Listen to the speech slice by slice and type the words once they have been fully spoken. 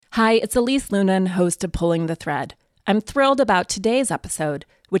Hi, it's Elise Lunan, host of Pulling the Thread. I'm thrilled about today's episode,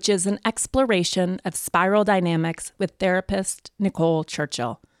 which is an exploration of spiral dynamics with therapist Nicole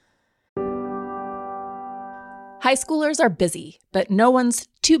Churchill. High schoolers are busy, but no one's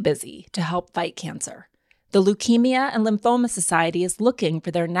too busy to help fight cancer. The Leukemia and Lymphoma Society is looking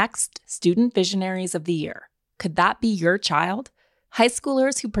for their next Student Visionaries of the Year. Could that be your child? High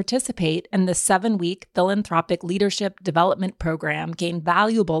schoolers who participate in the 7-week philanthropic leadership development program gain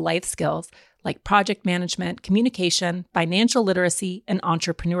valuable life skills like project management, communication, financial literacy, and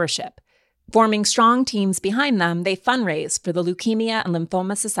entrepreneurship. Forming strong teams behind them, they fundraise for the Leukemia and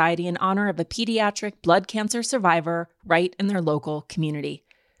Lymphoma Society in honor of a pediatric blood cancer survivor right in their local community.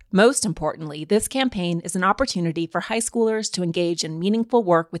 Most importantly, this campaign is an opportunity for high schoolers to engage in meaningful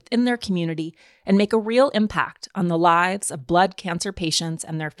work within their community and make a real impact on the lives of blood cancer patients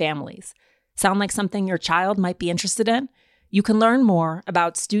and their families. Sound like something your child might be interested in? You can learn more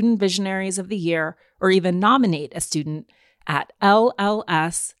about Student Visionaries of the Year or even nominate a student at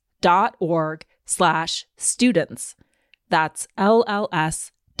lls.org/students. That's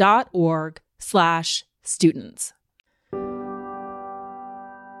lls.org/students.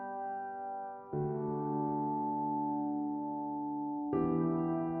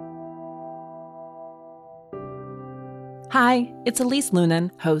 Hi, it's Elise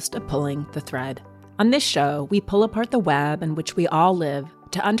Lunan, host of Pulling the Thread. On this show, we pull apart the web in which we all live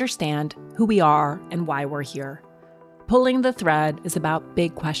to understand who we are and why we're here. Pulling the Thread is about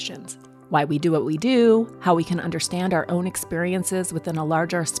big questions: why we do what we do, how we can understand our own experiences within a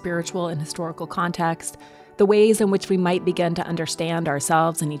larger spiritual and historical context, the ways in which we might begin to understand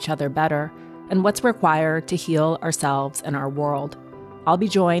ourselves and each other better, and what's required to heal ourselves and our world. I'll be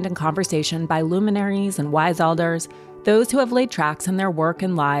joined in conversation by luminaries and wise elders, those who have laid tracks in their work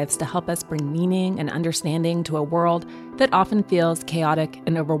and lives to help us bring meaning and understanding to a world that often feels chaotic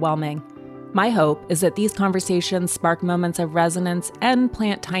and overwhelming. My hope is that these conversations spark moments of resonance and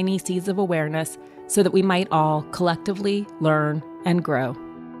plant tiny seeds of awareness so that we might all collectively learn and grow.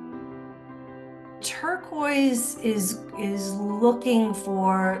 Turquoise is looking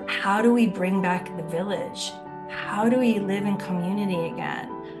for, how do we bring back the village? How do we live in community again?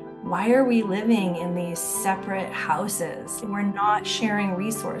 Why are we living in these separate houses? We're not sharing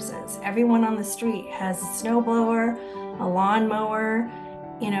resources. Everyone on the street has a snowblower, a lawnmower.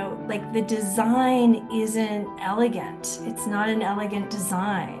 Like, the design isn't elegant. It's not an elegant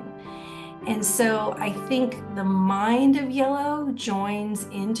design. And so I think the mind of yellow joins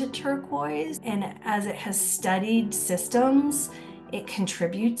into turquoise, and as it has studied systems, it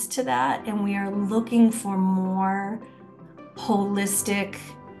contributes to that. And we are looking for more holistic,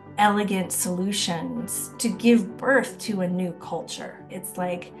 elegant solutions to give birth to a new culture. It's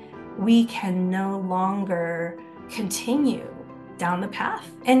like we can no longer continue down the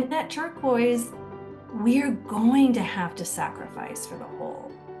path. And at turquoise, we're going to have to sacrifice for the whole.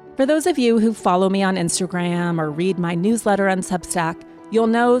 For those of you who follow me on Instagram or read my newsletter on Substack, you'll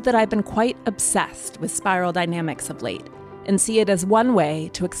know that I've been quite obsessed with spiral dynamics of late and see it as one way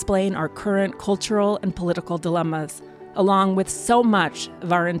to explain our current cultural and political dilemmas, along with so much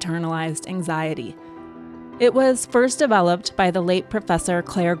of our internalized anxiety. It was first developed by the late Professor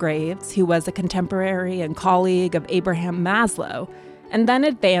Clare Graves, who was a contemporary and colleague of Abraham Maslow, and then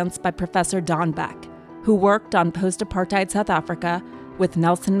advanced by Professor Don Beck, who worked on post-apartheid South Africa with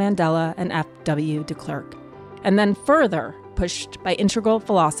Nelson Mandela and F.W. de Klerk, and then further pushed by integral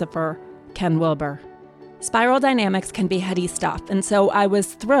philosopher Ken Wilber. Spiral dynamics can be heady stuff, and so I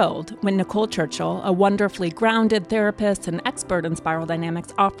was thrilled when Nicole Churchill, a wonderfully grounded therapist and expert in spiral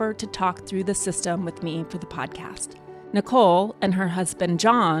dynamics, offered to talk through the system with me for the podcast. Nicole and her husband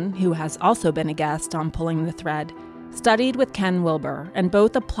John, who has also been a guest on Pulling the Thread, studied with Ken Wilber and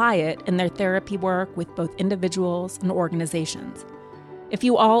both apply it in their therapy work with both individuals and organizations. If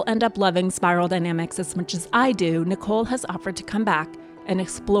you all end up loving spiral dynamics as much as I do, Nicole has offered to come back and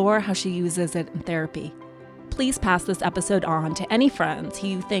explore how she uses it in therapy. Please pass this episode on to any friends who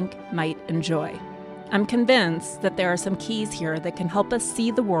you think might enjoy. I'm convinced that there are some keys here that can help us see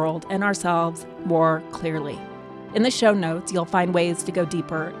the world and ourselves more clearly. In the show notes, you'll find ways to go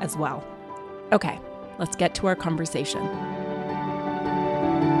deeper as well. Okay, let's get to our conversation.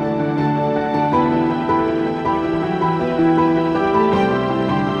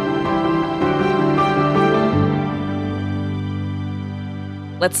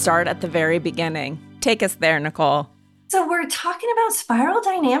 Let's start at the very beginning. Take us there, Nicole. So we're talking about spiral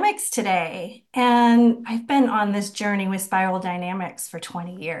dynamics today, and I've been on this journey with spiral dynamics for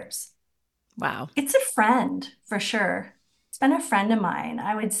 20 years. Wow. It's a friend, for sure. It's been a friend of mine.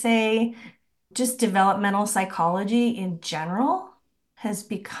 I would say just developmental psychology in general has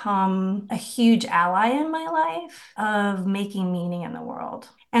become a huge ally in my life of making meaning in the world.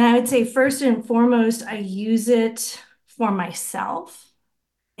 And I would say, first and foremost, I use it for myself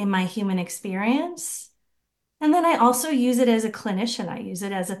in my human experience. And then I also use it as a clinician, I use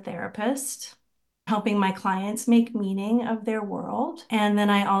it as a therapist, helping my clients make meaning of their world. And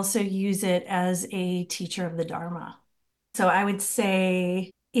then I also use it as a teacher of the Dharma. So I would say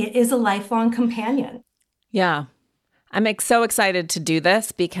it is a lifelong companion. Yeah. So excited to do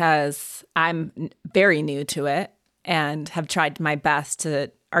this because very new to it and have tried my best to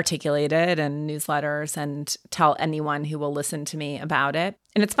articulate it in newsletters and tell anyone who will listen to me about it.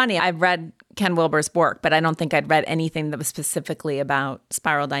 And it's funny, I've read Ken Wilber's work, but I don't think I'd read anything that was specifically about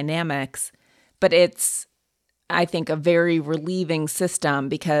spiral dynamics. But it's, I think, a very relieving system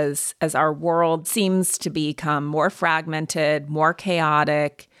because as our world seems to become more fragmented, more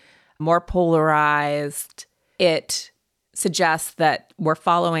chaotic, more polarized, it suggests that we're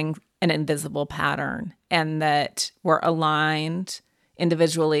following an invisible pattern and that we're aligned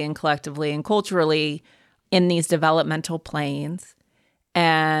individually and collectively and culturally in these developmental planes.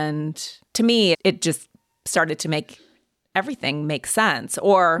 And to me, it just started to make everything make sense,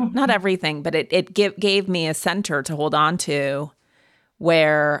 or not everything, but it gave me a center to hold on to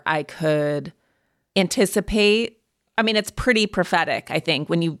where I could anticipate. I mean, it's pretty prophetic, I think,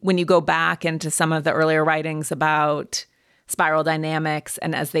 when you go back into some of the earlier writings about spiral dynamics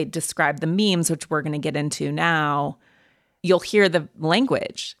and as they describe the memes, which we're going to get into now, you'll hear the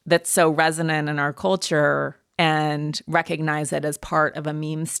language that's so resonant in our culture and recognize it as part of a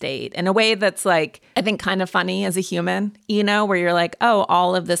meme state in a way that's like, I think, kind of funny as a human, where you're like, oh,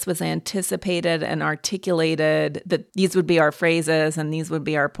 all of this was anticipated and articulated, that these would be our phrases and these would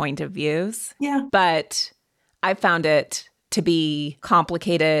be our point of views. Yeah. But I found it to be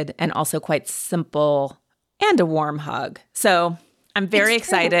complicated and also quite simple and a warm hug. So I'm very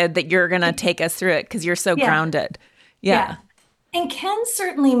excited that you're going to take us through it because you're so grounded. Yeah. And Ken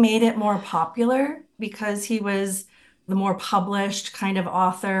certainly made it more popular because he was the more published kind of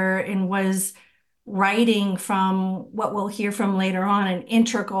author and was writing from what we'll hear from later on, an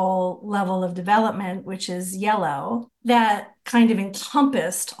integral level of development, which is yellow, that kind of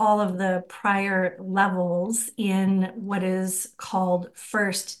encompassed all of the prior levels in what is called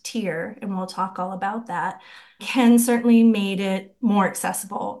first tier. And we'll talk all about that. Ken certainly made it more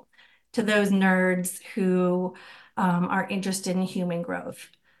accessible to those nerds who are interested in human growth.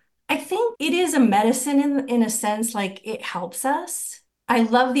 I think it is a medicine in a sense, like it helps us. I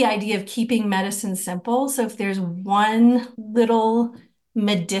love the idea of keeping medicine simple. So if there's one little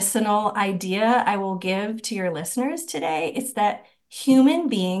medicinal idea I will give to your listeners today, it's that human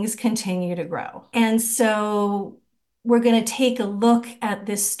beings continue to grow. And so we're going to take a look at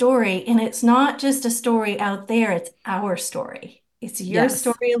this story, and it's not just a story out there, it's our story. It's your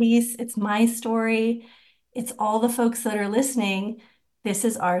story, Elise. It's my story. It's all the folks that are listening. This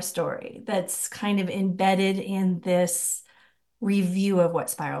is our story that's kind of embedded in this review of what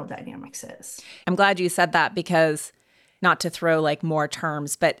spiral dynamics is. I'm glad you said that because, not to throw like more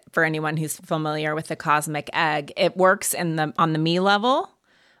terms, but for anyone who's familiar with the cosmic egg, it works on the me level,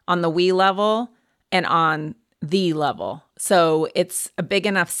 on the we level, and on the level. So it's a big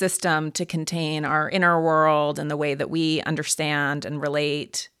enough system to contain our inner world and the way that we understand and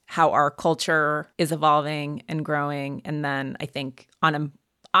relate, how our culture is evolving and growing. And then I think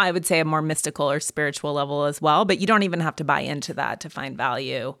I would say a more mystical or spiritual level as well, but you don't even have to buy into that to find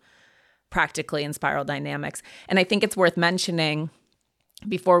value practically in spiral dynamics. And I think it's worth mentioning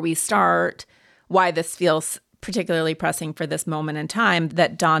before we start why this feels particularly pressing for this moment in time,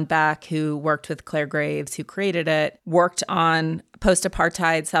 that Don Beck, who worked with Claire Graves, who created it, worked on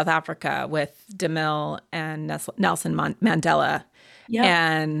post-apartheid South Africa with DeMille and Nelson Mandela. Yep.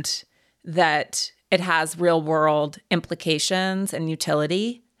 And that it has real world implications and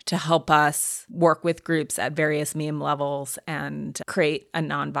utility to help us work with groups at various meme levels and create a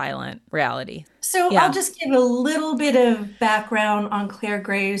nonviolent reality. So I'll just give a little bit of background on Claire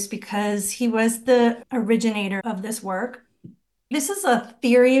Graves because he was the originator of this work. This is a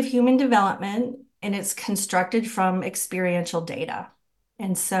theory of human development, and it's constructed from experiential data.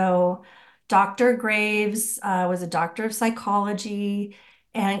 And so Dr. Graves was a doctor of psychology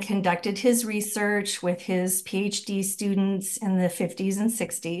and conducted his research with his PhD students in the 50s and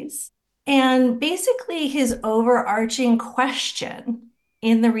 60s. And basically, his overarching question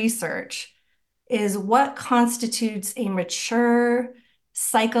in the research is what constitutes a mature,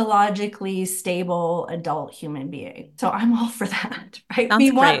 psychologically stable adult human being? So I'm all for that, right?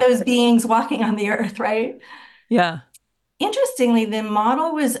 We want those beings walking on the earth, right? Yeah. Interestingly, the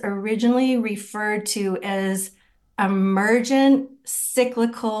model was originally referred to as emergent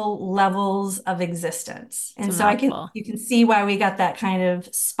cyclical levels of existence. It's a And so mouthful. you can see why we got that kind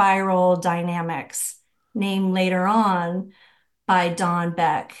of spiral dynamics named later on by Don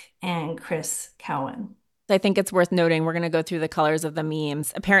Beck and Chris Cowan. I think it's worth noting we're going to go through the colors of the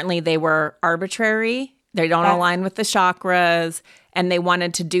memes. Apparently, they were arbitrary. They don't That's align with the chakras. And they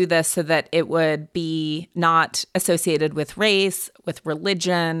wanted to do this so that it would be not associated with race, with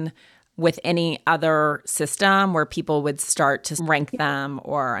religion, with any other system where people would start to rank them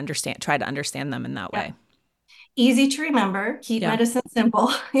or try to understand them in that yeah. way. Easy to remember, keep Yeah. medicine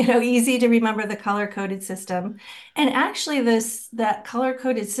simple, easy to remember the color-coded system. And actually that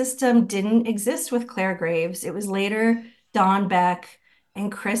color-coded system didn't exist with Claire Graves. It was later Don Beck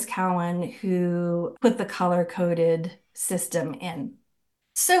and Chris Cowan who put the color-coded system in.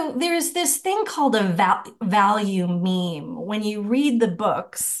 So there's this thing called a value meme. When you read the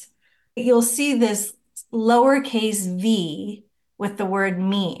books, you'll see this lowercase v with the word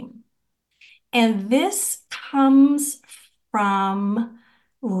meme. And this comes from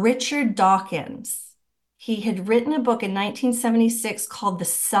Richard Dawkins. He had written a book in 1976 called The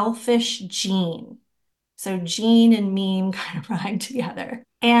Selfish Gene. So gene and meme kind of rhyme together.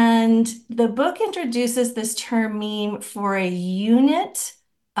 And the book introduces this term meme for a unit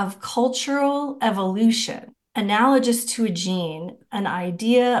of cultural evolution, analogous to a gene, an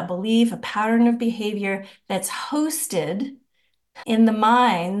idea, a belief, a pattern of behavior that's hosted in the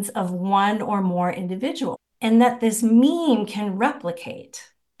minds of one or more individuals, and that this meme can replicate.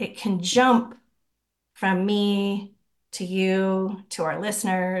 It can jump from me to you to our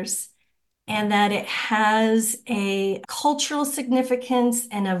listeners, and that it has a cultural significance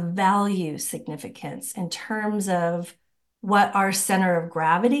and a value significance in terms of what our center of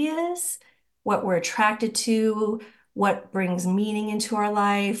gravity is, what we're attracted to, what brings meaning into our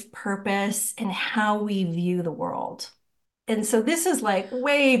life, purpose, and how we view the world. And so this is like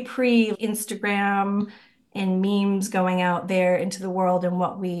way pre-Instagram and memes going out there into the world and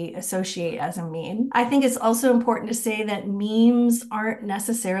what we associate as a meme. I think it's also important to say that memes aren't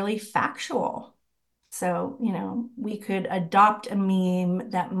necessarily factual. So, we could adopt a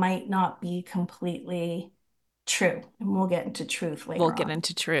meme that might not be completely true. And we'll get into truth We'll later get on.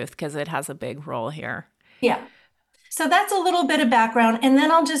 into truth because it has a big role here. Yeah. So that's a little bit of background. And then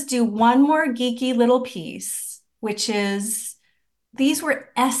I'll just do one more geeky little piece, which is these were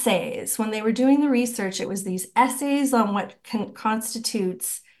essays. When they were doing the research, it was these essays on what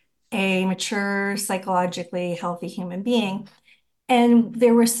constitutes a mature, psychologically healthy human being. And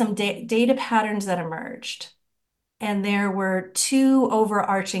there were some data patterns that emerged. And there were two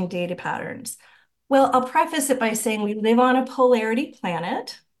overarching data patterns. Well, I'll preface it by saying we live on a polarity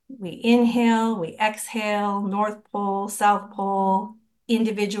planet. We inhale, we exhale, North Pole, South Pole,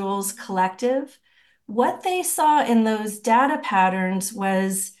 individuals, collective. What they saw in those data patterns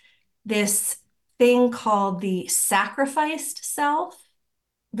was this thing called the sacrificed self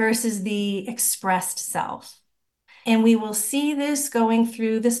versus the expressed self. And we will see this going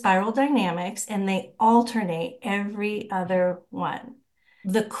through the spiral dynamics, and they alternate every other one.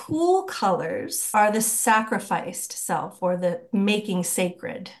 The cool colors are the sacrificed self, or the making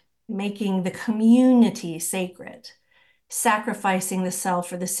sacred, making the community sacred, sacrificing the self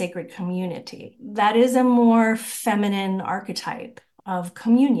for the sacred community. That is a more feminine archetype of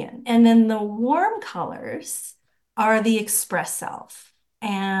communion. And then the warm colors are the express self.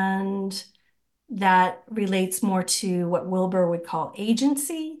 And that relates more to what Wilbur would call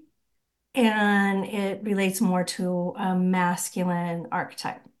agency, and it relates more to a masculine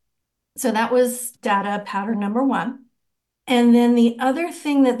archetype. So that was data pattern number one. And then the other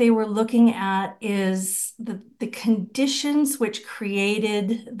thing that they were looking at is the conditions which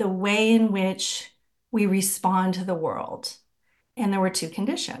created the way in which we respond to the world. And there were two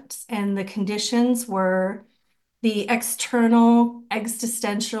conditions. And the conditions were the external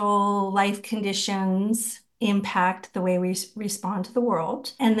existential life conditions impact the way we respond to the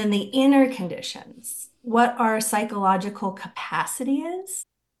world. And then the inner conditions, what our psychological capacity is,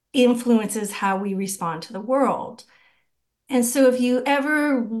 influences how we respond to the world. And so if you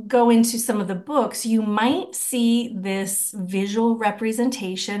ever go into some of the books, you might see this visual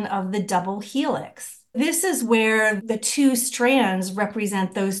representation of the double helix. This is where the two strands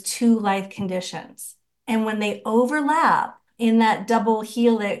represent those two life conditions. And when they overlap in that double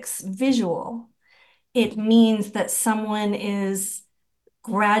helix visual, it means that someone is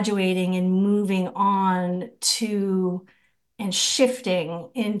graduating and moving on to and shifting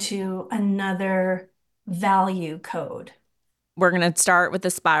into another value code. We're going to start with the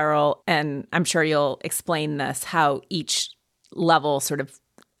spiral, and I'm sure you'll explain this, how each level sort of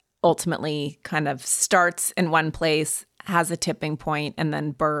ultimately kind of starts in one place has a tipping point and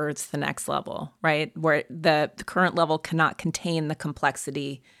then births the next level, right? Where the current level cannot contain the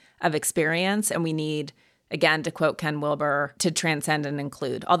complexity of experience. And we need, again, to quote Ken Wilber, to transcend and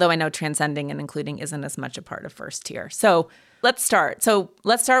include. Although I know transcending and including isn't as much a part of first tier. So let's start.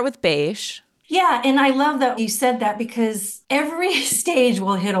 Let's start with beige. Yeah, and I love that you said that because every stage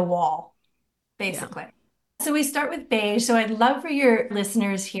will hit a wall, Yeah. basically. So we start with beige. So I'd love for your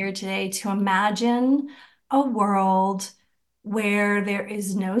listeners here today to imagine a world where there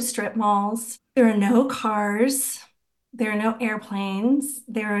is no strip malls, there are no cars, there are no airplanes,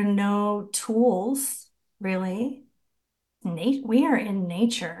 there are no tools, really. We are in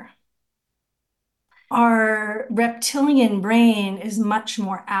nature. Our reptilian brain is much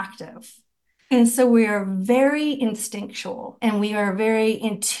more active. And so we are very instinctual and we are very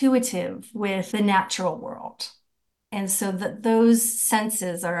intuitive with the natural world. And so that those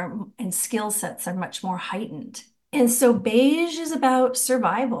senses are and skill sets are much more heightened. And so beige is about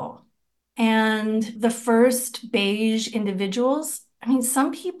survival. And the first beige individuals, I mean,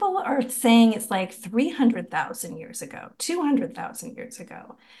 some people are saying it's like 300,000 years ago, 200,000 years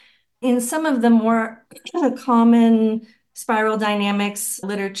ago. In some of the more common spiral dynamics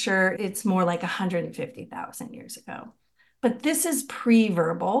literature, it's more like 150,000 years ago. But this is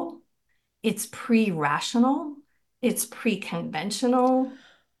pre-verbal, it's pre-rational, it's pre-conventional,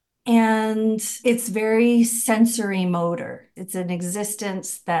 and it's very sensory motor. It's an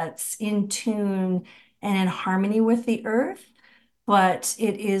existence that's in tune and in harmony with the earth, but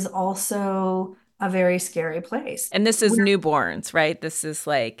it is also a very scary place. And this is newborns, right? This is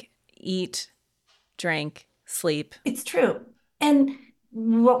like eat, drink, sleep. It's true. And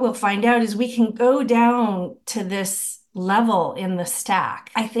what we'll find out is we can go down to this level in the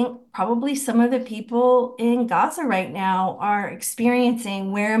stack. I think probably some of the people in Gaza right now are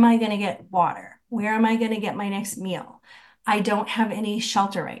experiencing, where am I going to get water? Where am I going to get my next meal? I don't have any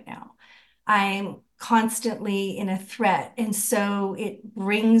shelter right now. I'm constantly in a threat. And so it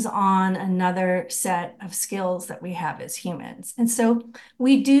brings on another set of skills that we have as humans. And so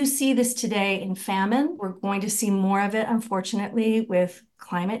we do see this today in famine. We're going to see more of it, unfortunately, with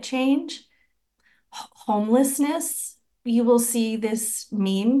climate change. Homelessness, you will see this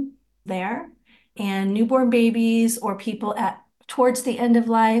meme there, and newborn babies or people at towards the end of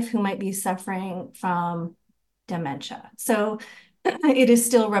life who might be suffering from dementia. So it is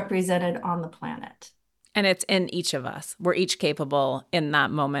still represented on the planet. And it's in each of us. We're each capable in that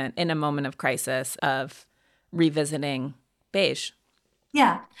moment, in a moment of crisis, of revisiting beige.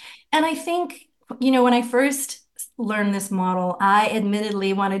 Yeah. And I think, when I first learned this model, I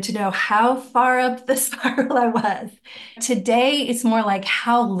admittedly wanted to know how far up the spiral I was. Today, it's more like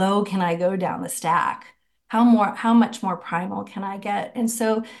how low can I go down the stack? How much more primal can I get? And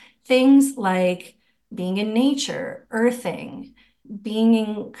so things like being in nature, earthing, being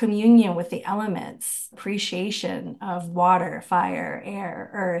in communion with the elements, appreciation of water, fire,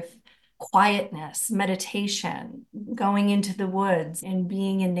 air, earth, quietness, meditation, going into the woods and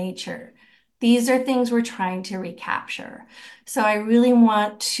being in nature. These are things we're trying to recapture. So I really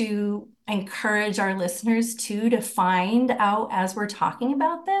want to encourage our listeners to find out, as we're talking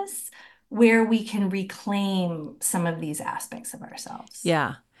about this, where we can reclaim some of these aspects of ourselves.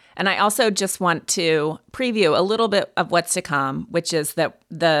 Yeah. And I also just want to preview a little bit of what's to come, which is that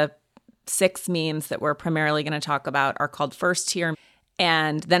the 6 memes that we're primarily going to talk about are called first tier.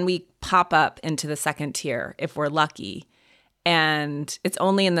 And then we pop up into the second tier if we're lucky. And it's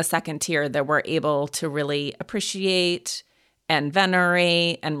only in the second tier that we're able to really appreciate and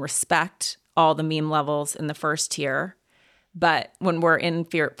venerate and respect all the meme levels in the first tier. But when we're in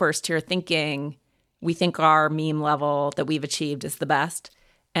first tier thinking, we think our meme level that we've achieved is the best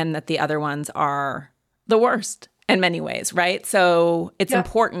and that the other ones are the worst in many ways, right? So it's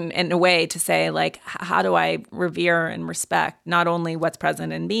important in a way to say, like, how do I revere and respect not only what's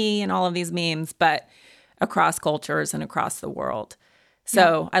present in me and all of these memes, but across cultures and across the world.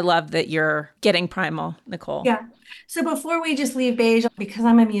 So I love that you're getting primal, Nicole. Yeah. So before we just leave beige, because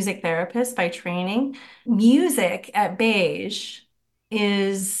I'm a music therapist by training, music at beige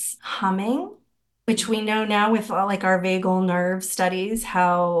is humming, which we know now with like our vagal nerve studies,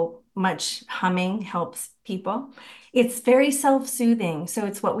 how much humming helps people. It's very self-soothing. So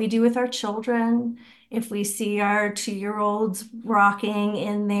it's what we do with our children. If we see our 2-year-olds rocking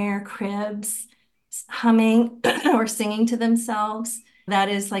in their cribs, humming or singing to themselves, that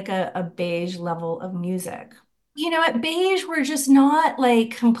is like a beige level of music. At beige, we're just not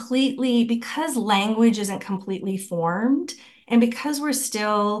like completely, because language isn't completely formed, and because we're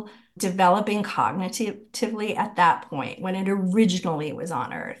still developing cognitively at that point when it originally was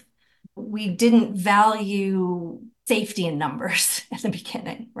on Earth. We didn't value safety in numbers at the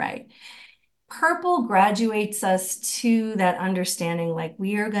beginning, right? Purple graduates us to that understanding like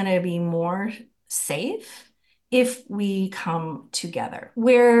we are going to be more safe if we come together.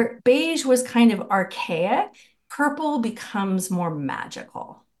 Where beige was kind of archaic, purple becomes more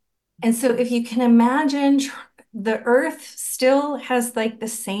magical. And so if you can imagine, the earth still has like the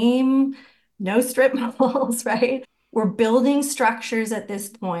same no strip malls, right? We're building structures at this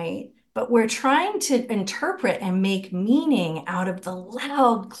point, but we're trying to interpret and make meaning out of the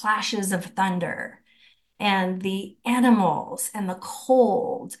loud clashes of thunder and the animals and the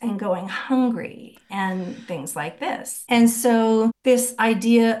cold and going hungry and things like this. And so this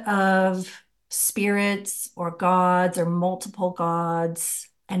idea of spirits or gods or multiple gods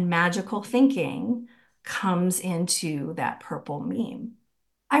and magical thinking comes into that purple meme.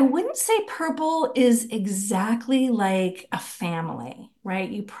 I wouldn't say purple is exactly like a family, right?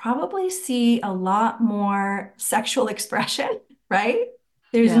 You probably see a lot more sexual expression, right?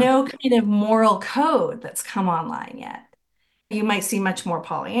 There's Yeah. no kind of moral code that's come online yet. You might see much more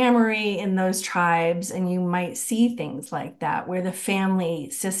polyamory in those tribes, and you might see things like that where the family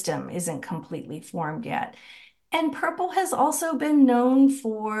system isn't completely formed yet. And purple has also been known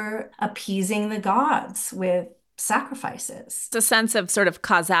for appeasing the gods with sacrifices. It's a sense of sort of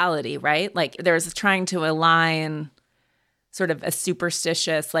causality, right? Like there's trying to align sort of a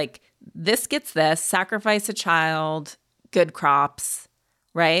superstitious, like this gets this, sacrifice a child, good crops,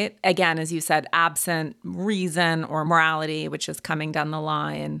 right? Again, as you said, absent reason or morality, which is coming down the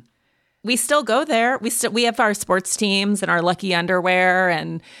line. We still go there. We have our sports teams and our lucky underwear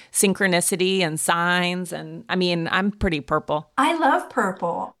and synchronicity and signs. And I mean, I'm pretty purple. I love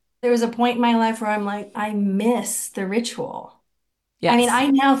purple. There was a point in my life where I'm like, I miss the ritual. I mean, Yes. I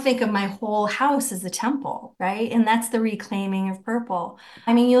now think of my whole house as a temple, right? And that's the reclaiming of purple.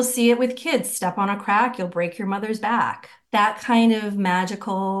 I mean, you'll see it with kids. Step on a crack, you'll break your mother's back. That kind of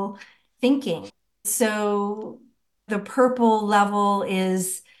magical thinking. So the purple level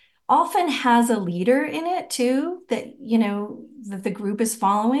is often has a leader in it too, that, that the group is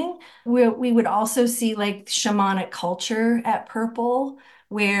following. We would also see like shamanic culture at purple,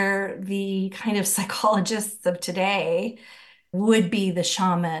 where the kind of psychologists of today would be the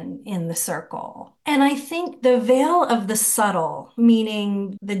shaman in the circle. And I think the veil of the subtle,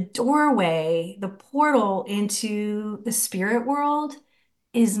 meaning the doorway, the portal into the spirit world,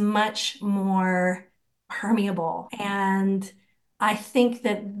 is much more permeable. And I think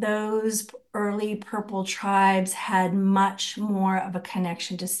that those early purple tribes had much more of a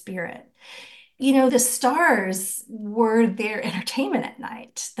connection to spirit. The stars were their entertainment at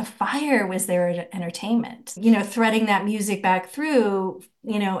night. The fire was their entertainment. Threading that music back through,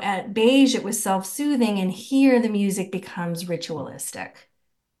 at beige, it was self-soothing, and here the music becomes ritualistic.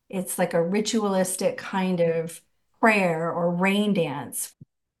 It's like a ritualistic kind of prayer or rain dance.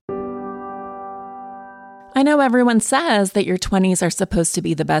 I know everyone says that your 20s are supposed to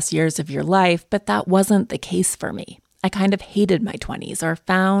be the best years of your life, but that wasn't the case for me. I kind of hated my 20s or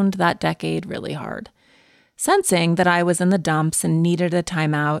found that decade really hard. Sensing that I was in the dumps and needed a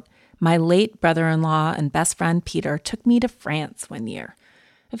timeout, my late brother-in-law and best friend Peter took me to France one year.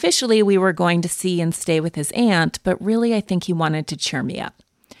 Officially, we were going to see and stay with his aunt, but really I think he wanted to cheer me up.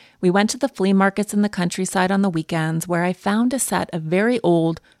 We went to the flea markets in the countryside on the weekends where I found a set of very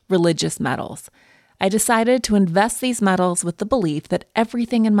old religious medals. I decided to invest these medals with the belief that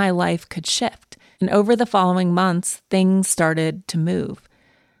everything in my life could shift. And over the following months, things started to move.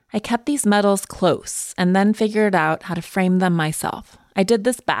 I kept these medals close and then figured out how to frame them myself. I did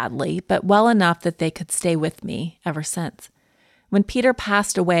this badly, but well enough that they could stay with me ever since. When Peter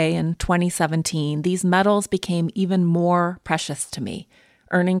passed away in 2017, these medals became even more precious to me,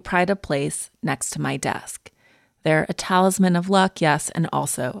 earning pride of place next to my desk. They're a talisman of luck, yes, and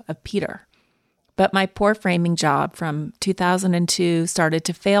also of Peter. But my poor framing job from 2002 started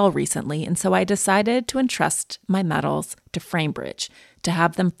to fail recently, and so I decided to entrust my medals to FrameBridge to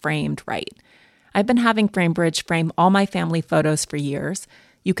have them framed right. I've been having FrameBridge frame all my family photos for years.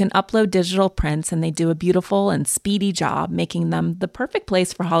 You can upload digital prints, and they do a beautiful and speedy job making them the perfect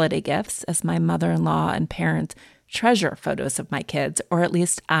place for holiday gifts, as my mother-in-law and parents treasure photos of my kids, or at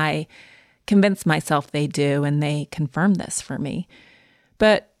least I convince myself they do, and they confirm this for me.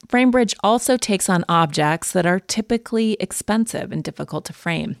 But FrameBridge also takes on objects that are typically expensive and difficult to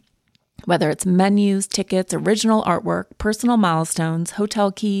frame. Whether it's menus, tickets, original artwork, personal milestones,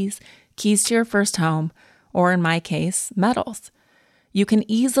 hotel keys, keys to your first home, or in my case, medals. You can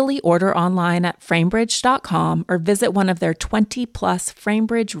easily order online at framebridge.com or visit one of their 20-plus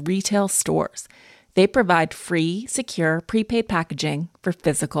FrameBridge retail stores. They provide free, secure, prepaid packaging for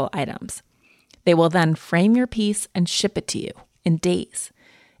physical items. They will then frame your piece and ship it to you in days.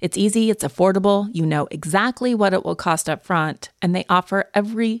 It's easy, it's affordable, you know exactly what it will cost up front, and they offer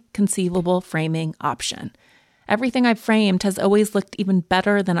every conceivable framing option. Everything I've framed has always looked even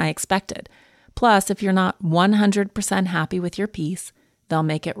better than I expected. Plus, if you're not 100% happy with your piece, they'll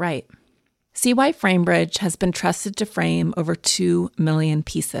make it right. See why FrameBridge has been trusted to frame over 2 million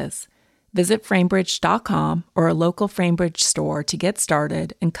pieces. Visit framebridge.com or a local FrameBridge store to get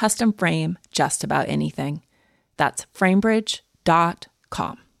started and custom frame just about anything. That's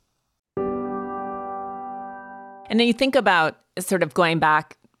framebridge.com. And then you think about sort of going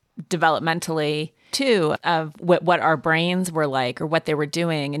back developmentally too, of what our brains were like or what they were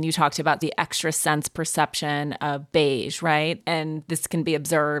doing. And you talked about the extra sense perception of beige, right? And this can be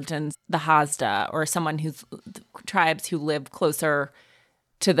observed in the Hazda or someone who's tribes who live closer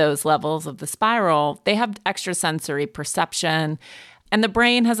to those levels of the spiral. They have extra sensory perception. And the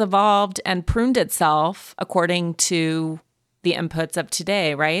brain has evolved and pruned itself according to the inputs of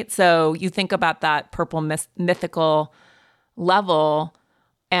today, right? So you think about that purple mythical level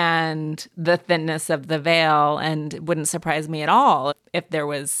and the thinness of the veil, and it wouldn't surprise me at all if there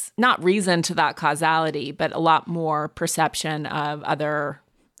was not reason to that causality, but a lot more perception of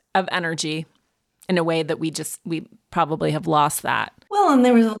energy in a way that we probably have lost that. Well, and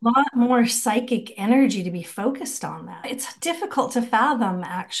there was a lot more psychic energy to be focused on that. It's difficult to fathom,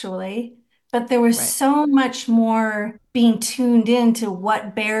 actually, but there was Right. so much more being tuned into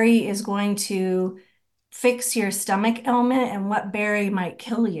what berry is going to fix your stomach ailment and what berry might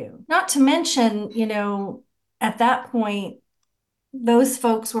kill you. Not to mention, at that point, those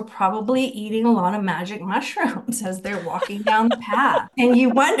folks were probably eating a lot of magic mushrooms as they're walking down the path. And you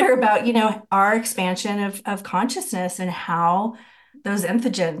wonder about, our expansion of consciousness and how those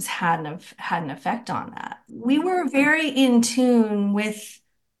entheogens had an effect on that. We were very in tune with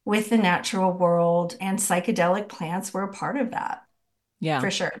the natural world, and psychedelic plants were a part of that. Yeah.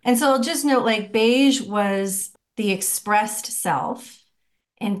 For sure. And so I'll just note, like, beige was the expressed self,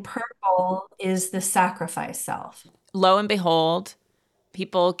 and purple is the sacrifice self. Lo and behold,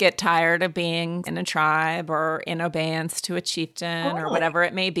 people get tired of being in a tribe or in obedience to a chieftain or whatever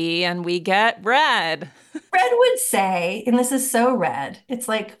it may be, and we get red. Red would say, and this is so red, it's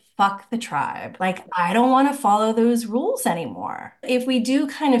like, fuck the tribe. Like, I don't want to follow those rules anymore. If we do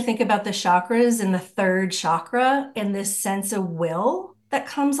kind of think about the chakras and the third chakra and this sense of will that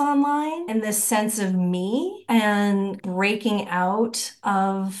comes online and this sense of me and breaking out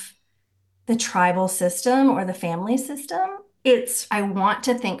of the tribal system or the family system, I want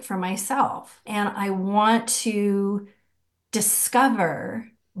to think for myself and I want to discover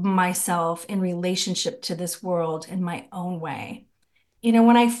myself in relationship to this world in my own way.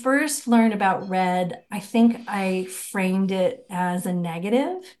 When I first learned about red, I think I framed it as a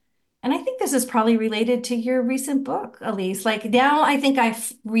negative. And I think this is probably related to your recent book, Elise. Like, now I think I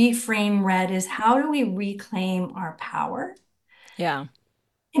reframe red as, how do we reclaim our power? Yeah.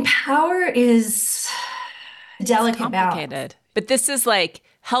 And power is a delicate balance. Complicated. But this is like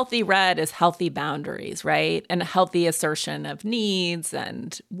healthy red is healthy boundaries, right? And a healthy assertion of needs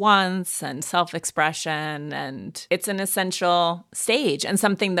and wants and self-expression. And it's an essential stage and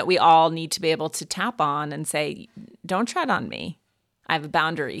something that we all need to be able to tap on and say, don't tread on me. I have a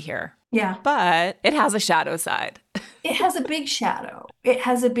boundary here. Yeah. But it has a shadow side. It has a big shadow. It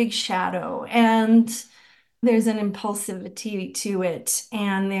has a big shadow. And there's an impulsivity to it.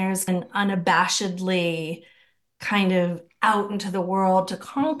 And there's an unabashedly kind of out into the world to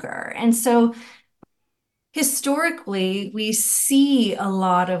conquer. And so historically, we see a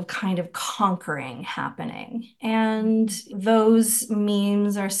lot of kind of conquering happening. And those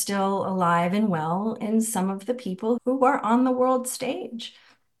memes are still alive and well in some of the people who are on the world stage.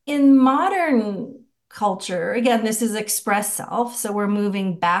 In modern culture, again, this is express self. So we're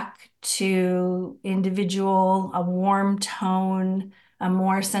moving back to individual, a warm tone, a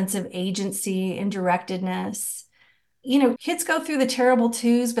more sense of agency and directedness. Kids go through the terrible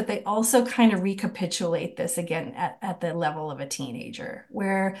twos, but they also kind of recapitulate this again at the level of a teenager,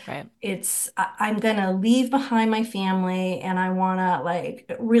 where Right. I'm going to leave behind my family and I want to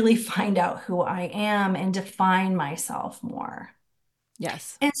like really find out who I am and define myself more.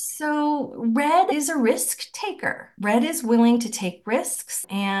 Yes. And so red is a risk taker. Red is willing to take risks.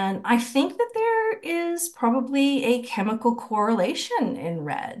 And I think that there is probably a chemical correlation in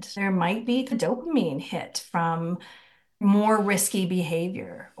red. There might be a dopamine hit from more risky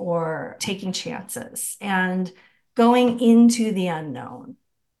behavior or taking chances and going into the unknown.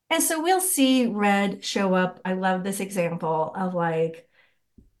 And so we'll see red show up. I love this example of like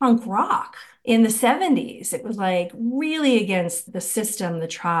punk rock in the 70s. It was like really against the system, the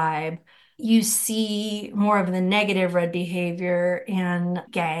tribe. You see more of the negative red behavior in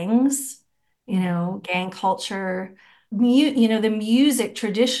gangs, Mhm. gang culture. The music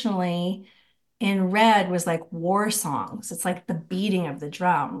traditionally in red was like war songs. It's like the beating of the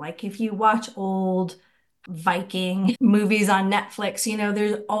drum. Like if you watch old Viking movies on Netflix,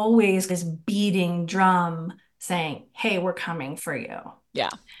 there's always this beating drum saying, "Hey, we're coming for you." Yeah.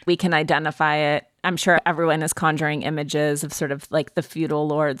 We can identify it. I'm sure everyone is conjuring images of sort of like the feudal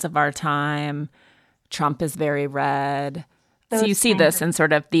lords of our time. Trump is very red. So you Those see kinds this of, in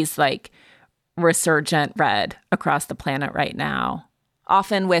sort of these like resurgent red across the planet right now,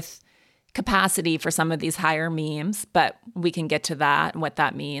 often with capacity for some of these higher memes, but we can get to that and what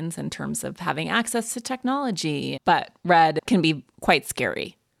that means in terms of having access to technology. But red can be quite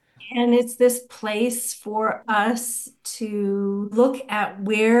scary. and it's this place for us to look at,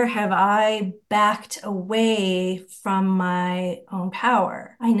 where have I backed away from my own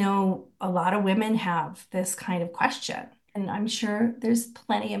power? I know a lot of women have this kind of question, and I'm sure there's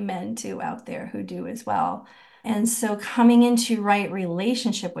plenty of men too out there who do as well. And so coming into right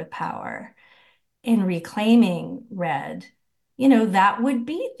relationship with power in reclaiming red, that would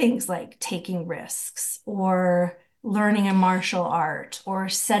be things like taking risks or learning a martial art or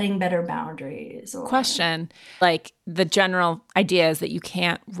setting better boundaries or Question, like the general idea is that you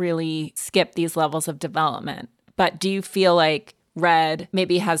can't really skip these levels of development. But do you feel like red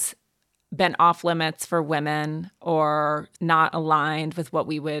maybe has been off limits for women or not aligned with what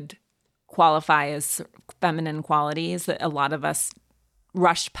we would qualify as feminine qualities, that a lot of us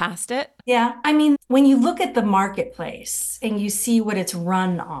rushed past it? yeah, I mean, when you look at the marketplace and you see what it's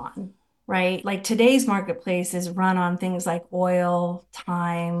run on, right? Like today's marketplace is run on things like oil,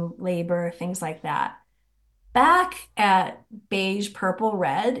 time, labor, things like that. Back at beige, purple,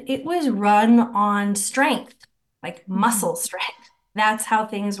 red, it was run on strength, like Mm-hmm. muscle strength. That's how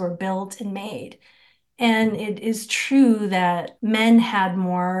things were built and made. And it is true that men had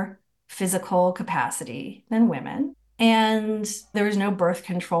more physical capacity than women. And there was no birth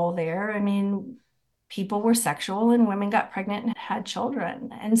control there. I mean, people were sexual and women got pregnant and had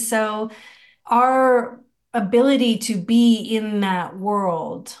children. And so our ability to be in that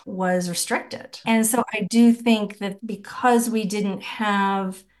world was restricted. And so I do think that because we didn't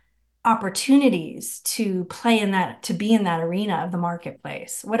have opportunities to play in that, to be in that arena of the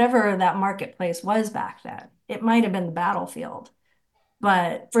marketplace, whatever that marketplace was back then, it might have been the battlefield.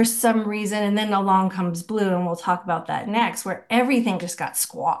 But for some reason, and then along comes blue, and we'll talk about that next, where everything just got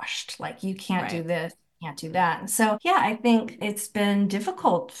squashed. Like you can't do Right. this, can't do that. And so, yeah, I think it's been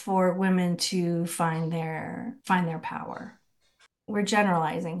difficult for women to find their power. We're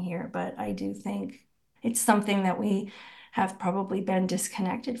generalizing here, but I do think it's something that we have probably been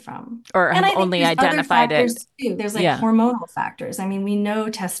disconnected from. Or And have I think only there's other identified it. factors too. There's like Yeah. hormonal factors. I mean, we know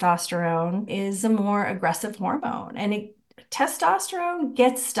testosterone is a more aggressive hormone, and testosterone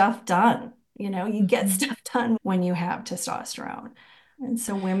gets stuff done. You get Mm-hmm. stuff done when you have testosterone. And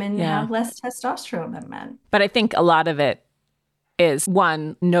so women Yeah. have less testosterone than men. But I think a lot of it is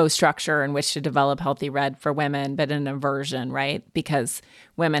one, no structure in which to develop healthy red for women, but an aversion, right? Because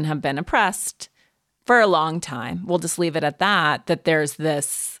women have been oppressed for a long time. We'll just leave it at that, that there's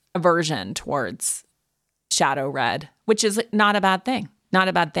this aversion towards shadow red, which is not a bad thing, not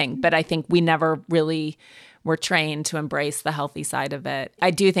a bad thing. But I think we never really were trained to embrace the healthy side of it.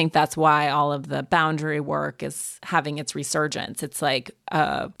 I do think that's why all of the boundary work is having its resurgence. It's like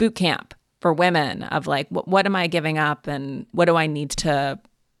a boot camp for women of like, what am I giving up and what do I need to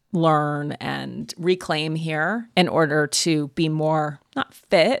learn and reclaim here in order to be more, not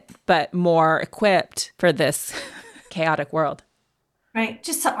fit, but more equipped for this chaotic world. Right.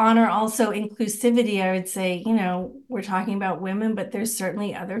 Just to honor also inclusivity, I would say, we're talking about women, but there's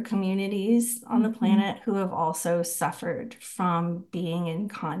certainly other communities on the Mm-hmm. planet who have also suffered from being in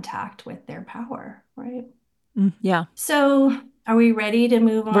contact with their power, right? Yeah. So, are we ready to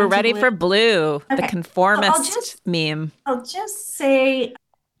move We're on to ready blue? for blue, the Okay. So conformist meme. I'll just say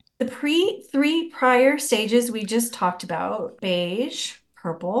the three prior stages we just talked about, beige,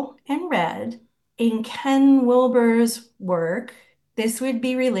 purple, and red. In Ken Wilber's work, this would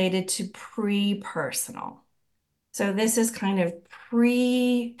be related to pre-personal. So this is kind of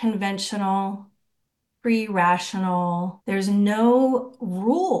pre-conventional, pre-rational. There's no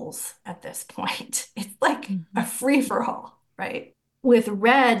rules at this point. It's like Mm-hmm. a free-for-all, right? With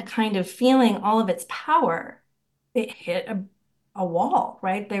red kind of feeling all of its power, it hit a wall,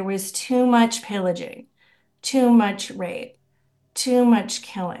 right? There was too much pillaging, too much rape, too much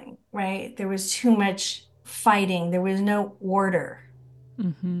killing, right? There was too much fighting. There was no order.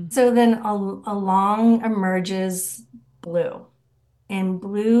 Mm-hmm. So then along emerges blue. And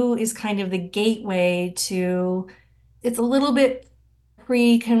blue is kind of the gateway to, it's a little bit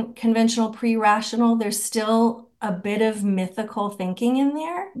pre-conventional, pre-rational. There's still a bit of mythical thinking in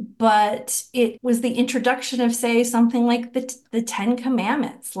there, but it was the introduction of, say, something like the Ten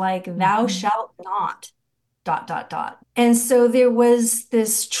Commandments, like thou Mm-hmm. shalt not, dot, dot, dot. And so there was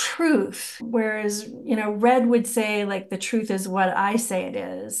this truth, whereas, red would say, like, the truth is what I say it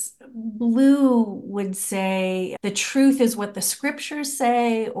is. Blue would say the truth is what the scriptures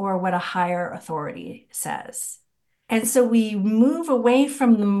say or what a higher authority says. And so we move away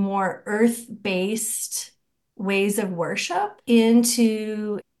from the more earth-based ways of worship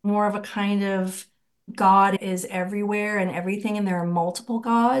into more of a kind of God is everywhere and everything, and there are multiple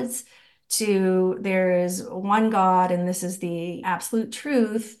gods, to there is one God, and this is the absolute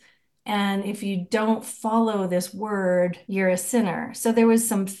truth. And if you don't follow this word, you're a sinner. So there was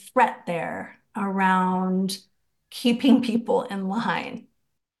some threat there around keeping people in line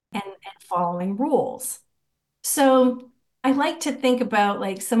and following rules. So I like to think about,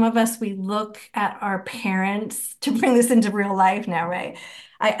 like, some of us, we look at our parents to bring this into real life now, right?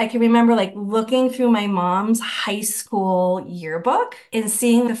 I can remember, like, looking through my mom's high school yearbook and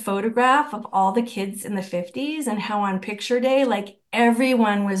seeing the photograph of all the kids in the 50s and how on picture day, like,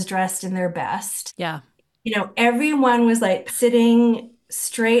 everyone was dressed in their best. Yeah. Everyone was like sitting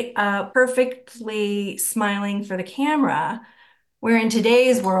straight up, perfectly smiling for the camera. Where in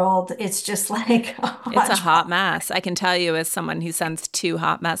today's world, it's just like a It's a hot hodgepodge. mess. I can tell you as someone who sends 2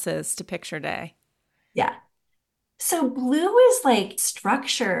 hot messes to picture day. Yeah. So blue is like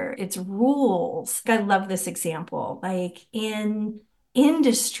structure, it's rules. I love this example. Like in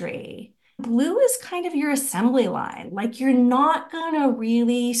industry, blue is kind of your assembly line. Like you're not going to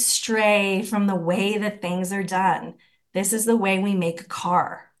really stray from the way that things are done. This is the way we make a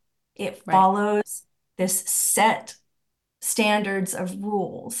car. It Right. follows this set standards of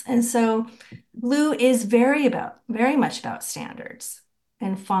rules. And so blue is very much about standards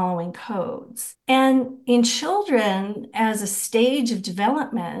and following codes. And in children, as a stage of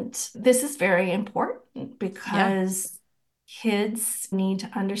development, this is very important Yeah. because kids need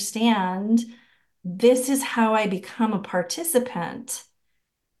to understand this is how I become a participant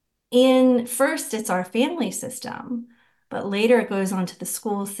in, first it's our family system, but later it goes on to the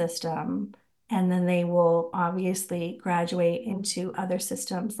school system. And then they will obviously graduate into other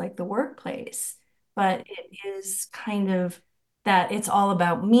systems like the workplace. But it is kind of that it's all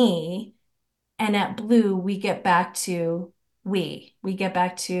about me. And at Blue, we get back to we get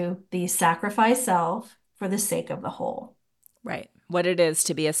back to the sacrifice self for the sake of the whole. Right. What it is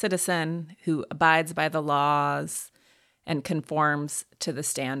to be a citizen who abides by the laws and conforms to the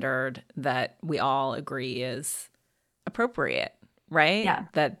standard that we all agree is appropriate, right? Yeah.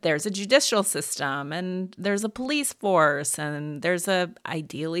 That there's a judicial system and there's a police force and there's a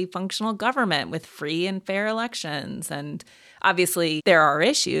ideally functional government with free and fair elections. And obviously there are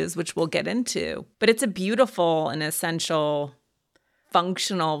issues which we'll get into, but it's a beautiful and essential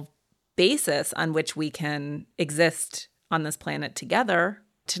functional basis on which we can exist on this planet together.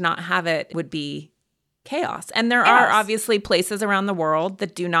 To not have it would be chaos. And there are Yes. obviously places around the world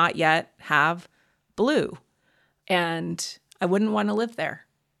that do not yet have blue. And I wouldn't want to live there.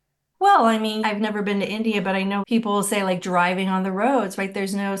 Well, I mean, I've never been to India, but I know people say like driving on the roads, right?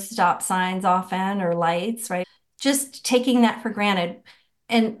 There's no stop signs often or lights, right? Just taking that for granted.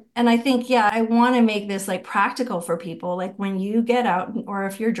 And I think, yeah, I want to make this like practical for people. Like when you get out, or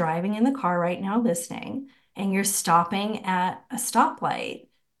if you're driving in the car right now listening and you're stopping at a stoplight,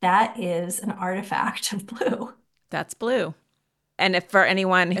 that is an artifact of blue. That's blue. And if for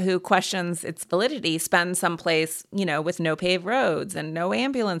anyone who questions its validity, spend someplace, with no paved roads and no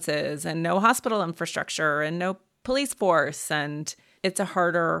ambulances and no hospital infrastructure and no police force. And it's a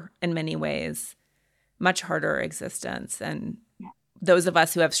harder, in many ways, much harder existence. And those of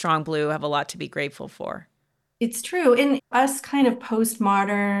us who have strong blue have a lot to be grateful for. It's true. And us kind of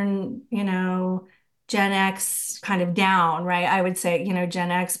postmodern, Gen X kind of down, right? I would say,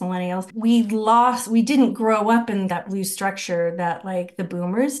 Gen X, millennials, we didn't grow up in that blue structure that like the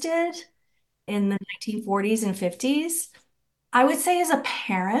boomers did in the 1940s and 50s. I would say as a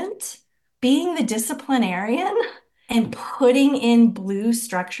parent, being the disciplinarian and putting in blue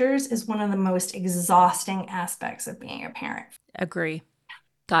structures is one of the most exhausting aspects of being a parent. Agree.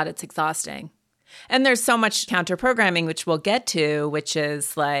 God, it's exhausting. And there's so much counter programming, which we'll get to, which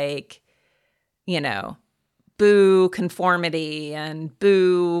is like, boo conformity and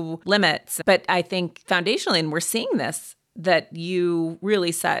boo limits. But I think foundationally, and we're seeing this, that you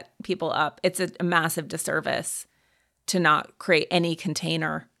really set people up. It's a massive disservice to not create any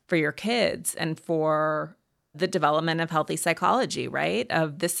container for your kids and for the development of healthy psychology, right?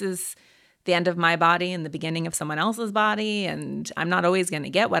 Of this is the end of my body and the beginning of someone else's body, and I'm not always going to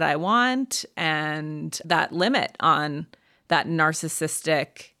get what I want. And that limit on that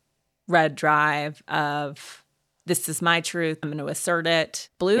narcissistic red drive of this is my truth, I'm going to assert it.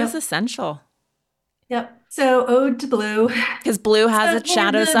 Blue is essential. Yep. So ode to blue. Because blue has a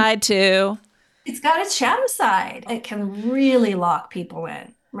shadow side too. It's got its shadow side. It can really lock people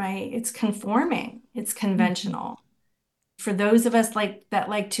in, right? It's conforming. It's conventional. For those of us that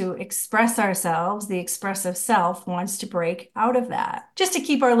like to express ourselves, the expressive self wants to break out of that. Just to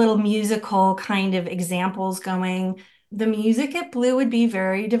keep our little musical kind of examples going, the music at Blue would be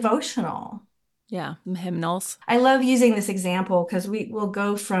very devotional. Yeah, hymnals. I love using this example because we will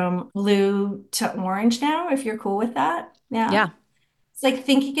go from blue to orange now, if you're cool with that. Yeah. It's like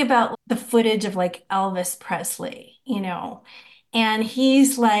thinking about the footage of like Elvis Presley, and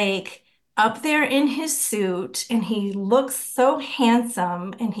he's like up there in his suit and he looks so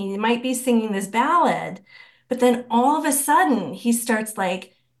handsome and he might be singing this ballad, but then all of a sudden he starts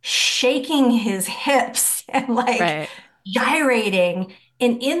like shaking his hips and like gyrating.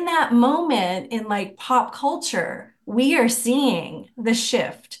 And in that moment in like pop culture, we are seeing the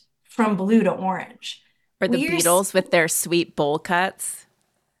shift from blue to orange. Or the Beatles with their sweet bowl cuts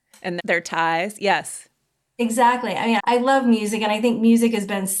and their ties. Yes. Exactly. I mean, I love music, and I think music has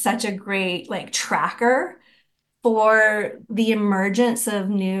been such a great like tracker for the emergence of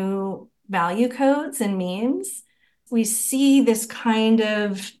new value codes and memes. We see this kind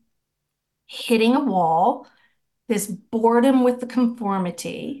of hitting a wall, this boredom with the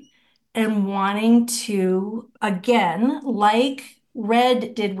conformity, and wanting to, again, like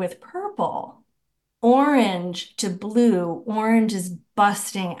red did with purple, orange to blue. Orange is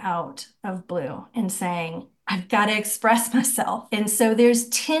busting out of blue and saying, I've got to express myself. And so there's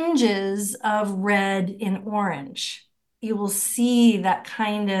tinges of red in orange. You will see that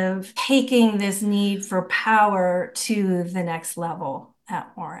kind of taking this need for power to the next level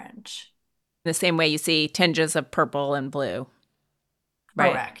at orange. The same way you see tinges of purple and blue.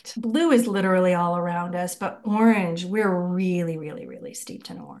 Correct. Right. Blue is literally all around us, but orange, we're really, really, really steeped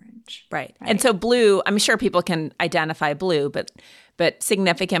in orange. Right. And so blue, I'm sure people can identify blue, but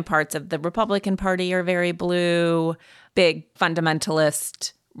significant parts of the Republican Party are very blue. Big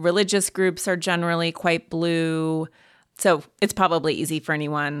fundamentalist religious groups are generally quite blue. So it's probably easy for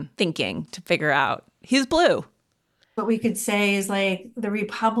anyone thinking to figure out he's blue. What we could say is like the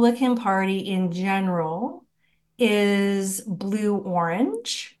Republican Party in general is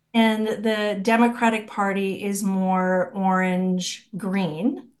blue-orange, and the Democratic Party is more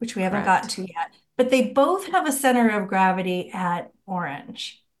orange-green, which we haven't gotten to yet. But they both have a center of gravity at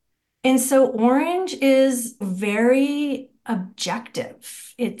orange. And so orange is very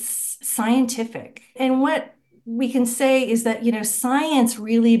objective. It's scientific. And what we can say is that, science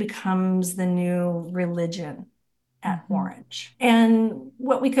really becomes the new religion at orange. And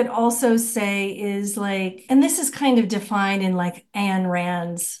what we could also say is like, and this is kind of defined in like Ayn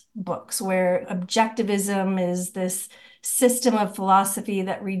Rand's books, where objectivism is this system of philosophy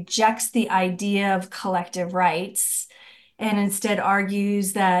that rejects the idea of collective rights and instead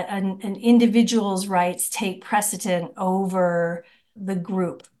argues that an individual's rights take precedent over the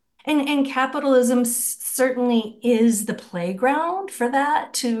group. And capitalism certainly is the playground for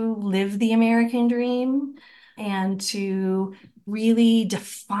that, to live the American dream and to really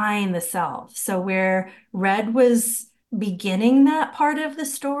define the self. So where red was beginning that part of the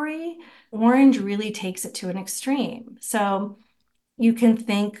story, orange really takes it to an extreme. So you can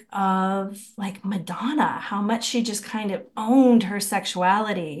think of like Madonna, how much she just kind of owned her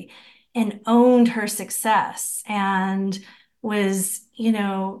sexuality and owned her success and was,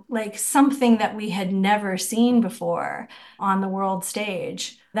 like something that we had never seen before on the world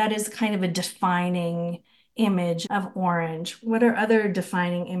stage. That is kind of a defining image of orange. What are other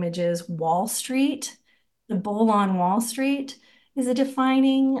defining images? Wall Street, the bull on Wall Street is a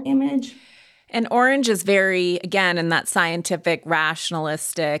defining image. And orange is very, again, in that scientific,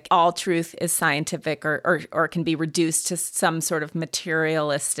 rationalistic, all truth is scientific or can be reduced to some sort of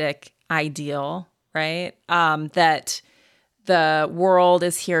materialistic ideal, right? That the world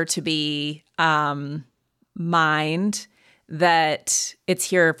is here to be mined, that it's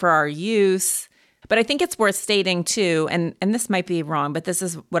here for our use. But I think it's worth stating too, and this might be wrong, but this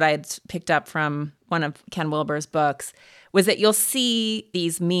is what I had picked up from one of Ken Wilber's books, was that you'll see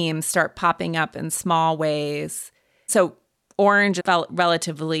these memes start popping up in small ways. So orange felt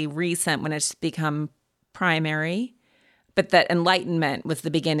relatively recent when it's become primary, but that enlightenment was the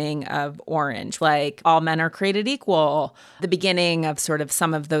beginning of orange, like all men are created equal, the beginning of sort of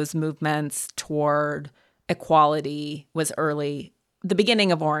some of those movements toward equality was early, the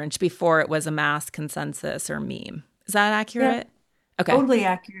beginning of Orange, before it was a mass consensus or meme. Is that Yeah, accurate? Okay. totally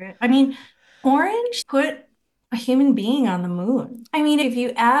accurate. I mean, Orange put a human being on the moon. I mean, if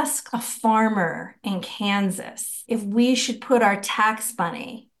you ask a farmer in Kansas if we should put our tax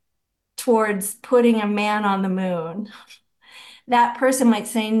money towards putting a man on the moon, that person might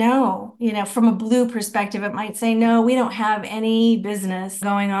say no. You know, from a blue perspective, it might say, no, we don't have any business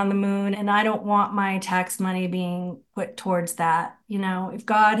going on the moon, and I don't want my tax money being put towards that. You know, if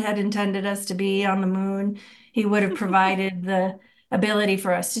God had intended us to be on the moon, he would have provided the ability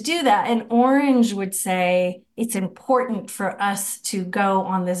for us to do that. And Orange would say it's important for us to go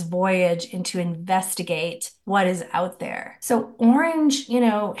on this voyage and to investigate what is out there. So Orange, you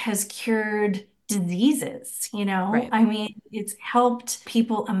know, has cured diseases, you know? Right. I mean, it's helped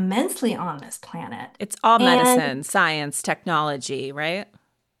people immensely on this planet. It's all And medicine, science, technology, right?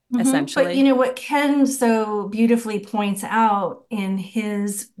 but you Essentially. know what Ken so beautifully points out in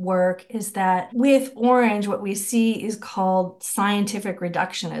his work is that with Orange, what we see is called scientific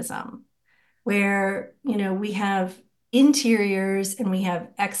reductionism, where, you know, we have interiors and we have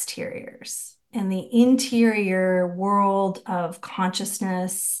exteriors. And the interior world of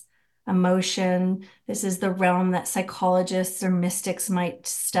consciousness, emotion, this is the realm that psychologists or mystics might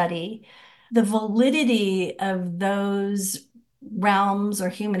study. The validity of those realms or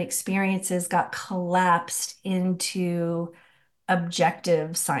human experiences got collapsed into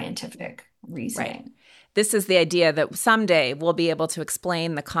objective scientific Right. reasoning. This is the idea that someday we'll be able to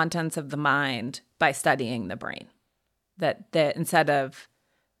explain the contents of the mind by studying the brain. That instead of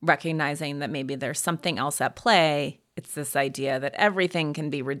recognizing that maybe there's something else at play, it's this idea that everything can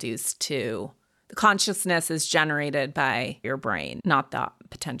be reduced to the consciousness is generated by your brain, not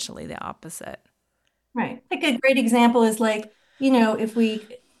potentially the opposite. Right. Like a great example is like, you know, if we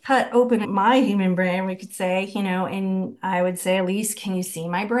cut open my human brain, we could say, you know, and I would say, Elise, can you see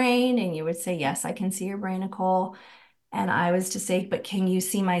my brain? And you would say, yes, I can see your brain, Nicole. And I was to say, but can you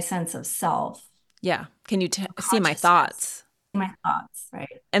see my sense of self, Yeah. Can you see my consciousness, thoughts? my thoughts,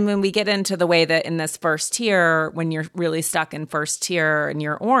 right? And when we get into the way that in this first tier, when you're really stuck in first tier and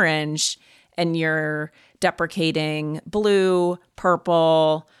you're orange and you're deprecating blue,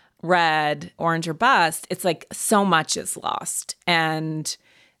 purple, red, orange, or bust, it's like so much is lost. And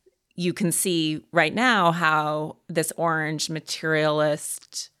you can see right now how this orange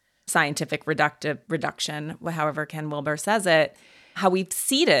materialist scientific reduction, however Ken Wilber says it, how we've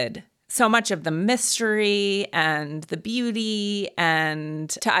ceded so much of the mystery and the beauty and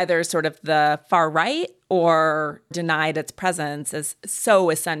to either sort of the far right or denied its presence is so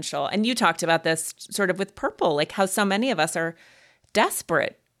essential. And you talked about this sort of with purple, like how so many of us are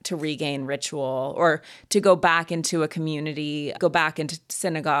desperate to regain ritual or to go back into a community, go back into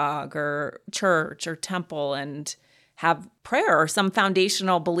synagogue or church or temple and have prayer or some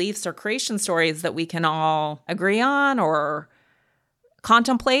foundational beliefs or creation stories that we can all agree on or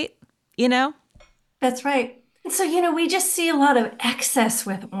contemplate, you know? That's right. And so, you know, we just see a lot of excess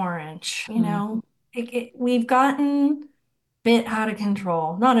with orange, you Mm, know, we've gotten bit out of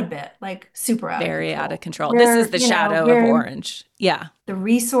control, not a bit, like super out of very out of control, control. This is where, the you know, shadow of where orange. Yeah. the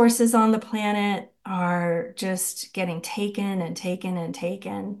resources on the planet are just getting taken and taken and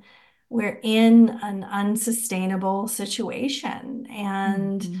taken. We're in an unsustainable situation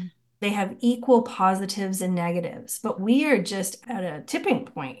and Mhm. they have equal positives and negatives, but we are just at a tipping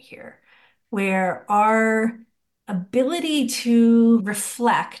point here where our ability to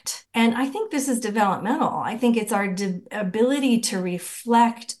reflect, and I think this is developmental. I think it's our ability to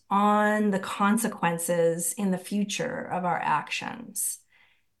reflect on the consequences in the future of our actions.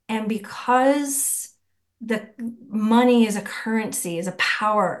 And because the money is a currency, is a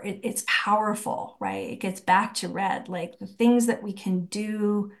power, it's powerful, right? It gets back to red. Like the things that we can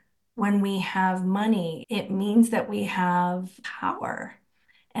do when we have money, it means that we have power.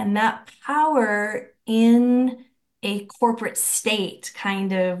 And that power in a corporate state,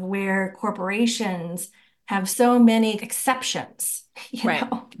 kind of where corporations have so many exceptions, you Right.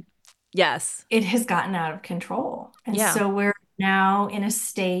 know, Yes. it has gotten out of control. And Yeah. so we're now in a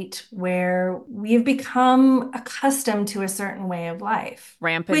state where we've become accustomed to a certain way of life,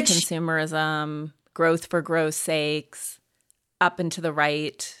 Rampant which, consumerism, growth for growth's sakes, up and to the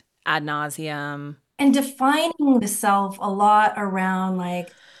right, ad nauseum. and defining the self a lot around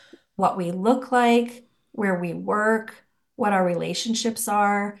like what we look like, where we work, what our relationships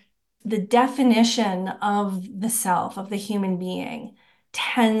are. The definition of the self, of the human being,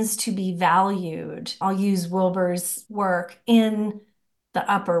 tends to be valued. I'll use Wilbur's work in the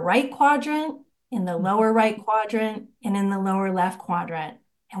upper right quadrant, in the lower right quadrant, and in the lower left quadrant.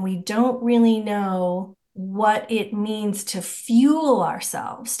 And we don't really know what it means to fuel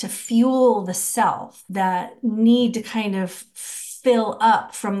ourselves, to fuel the self that need to kind of fill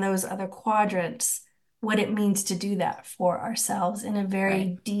up from those other quadrants, what it means to do that for ourselves in a Right.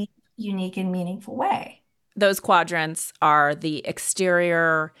 very deep, unique, and meaningful way. Those quadrants are the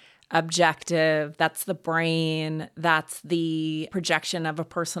exterior, objective, that's the brain, that's the projection of a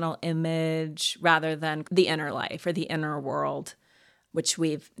personal image rather than the inner life or the inner world, which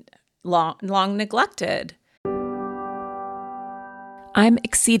we've long neglected. I'm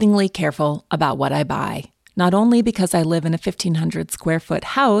exceedingly careful about what I buy, not only because I live in a 1,500 square foot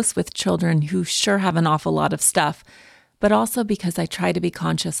house with children who sure have an awful lot of stuff, but also because I try to be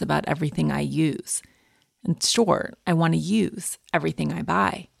conscious about everything I use. In short, I want to use everything I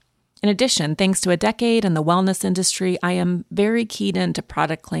buy. In addition, thanks to a decade in the wellness industry, I am very keyed into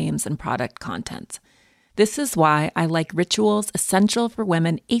product claims and product content. This is why I like Ritual's Essential for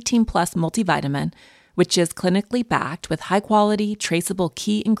Women 18 Plus multivitamin, which is clinically backed with high-quality, traceable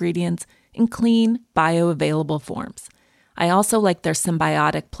key ingredients in clean, bioavailable forms. I also like their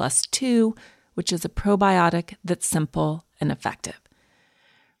Symbiotic Plus 2, which is a probiotic that's simple and effective.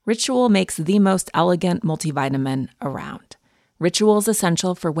 Ritual makes the most elegant multivitamin around. Ritual's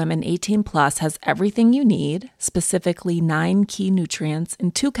Essential for Women 18 Plus has everything you need, specifically 9 key nutrients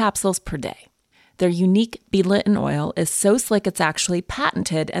in 2 capsules per day. Their unique beadlet oil is so slick it's actually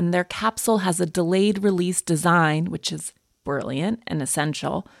patented, and their capsule has a delayed release design, which is brilliant and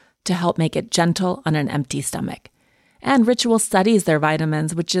essential, to help make it gentle on an empty stomach. And Ritual studies their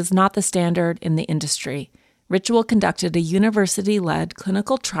vitamins, which is not the standard in the industry. Ritual conducted a university-led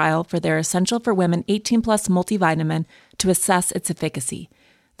clinical trial for their Essential for Women 18 Plus multivitamin to assess its efficacy.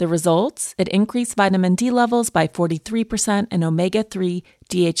 The results? It increased vitamin D levels by 43% and omega-3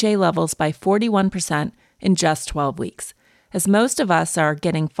 DHA levels by 41% in just 12 weeks. As most of us are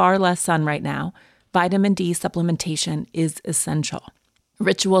getting far less sun right now, vitamin D supplementation is essential.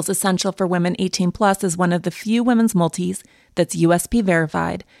 Ritual's Essential for Women 18 Plus is one of the few women's multis that's USP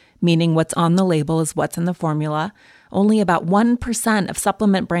verified, meaning what's on the label is what's in the formula. Only about 1% of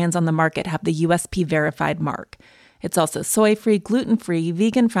supplement brands on the market have the USP verified mark. It's also soy-free, gluten-free,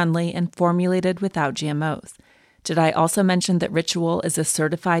 vegan-friendly, and formulated without GMOs. Did I also mention that Ritual is a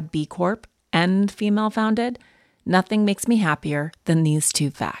certified B Corp and female-founded? Nothing makes me happier than these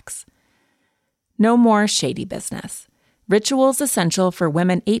 2 facts. No more shady business. Ritual's Essential for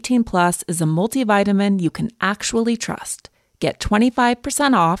Women 18 Plus is a multivitamin you can actually trust. Get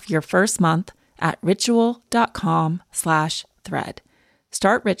 25% off your first month at ritual.com/thread.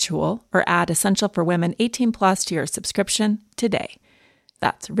 Start Ritual or add Essential for Women 18 Plus to your subscription today.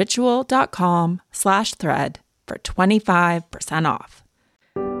 That's ritual.com/thread for 25% off.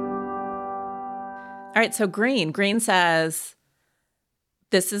 All right, so Green says,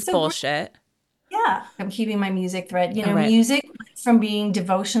 this is So, bullshit. yeah, I'm keeping my music thread. All right. Music went from being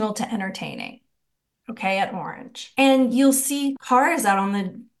devotional to entertaining, okay, at Orange. And you'll see cars out on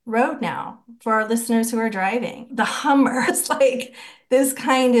the road now for our listeners who are driving. The Hummer is like this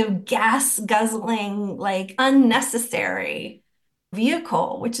kind of gas guzzling, like unnecessary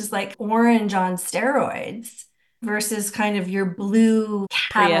vehicle, which is like orange on steroids versus kind of your blue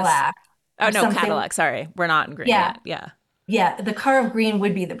Prius. Cadillac Oh, or no, something. Cadillac. Sorry. We're not in green Yeah, yet. Yeah. yeah, the car of green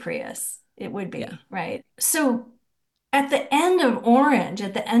would be the Prius. It would Yeah. be, right? So at the end of Orange,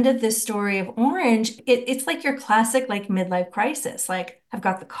 at the end of this story of Orange, it's like your classic like midlife crisis. Like I've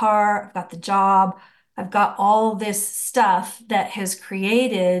got the car, I've got the job, I've got all this stuff that has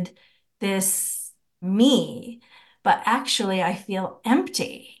created this me, but actually I feel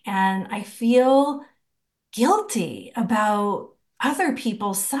empty and I feel guilty about other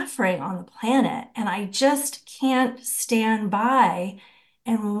people suffering on the planet. And I just can't stand by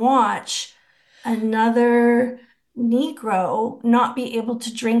and watch another Negro not be able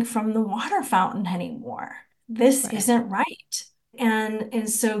to drink from the water fountain anymore. This Right. isn't right. And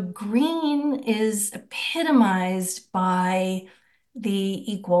so green is epitomized by the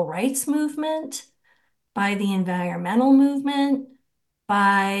equal rights movement, by the environmental movement,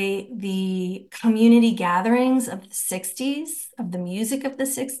 by the community gatherings of the 60s, of the music of the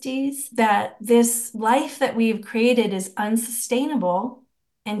 60s, that this life that we've created is unsustainable.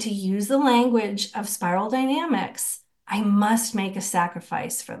 And to use the language of spiral dynamics, I must make a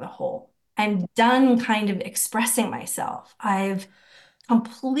sacrifice for the whole. I'm done kind of expressing myself. I've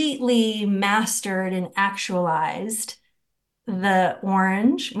completely mastered and actualized the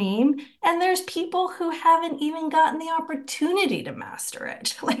orange meme. And there's people who haven't even gotten the opportunity to master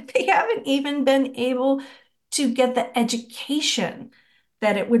it. Like they haven't even been able to get the education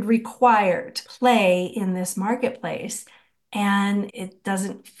that it would require to play in this marketplace. And it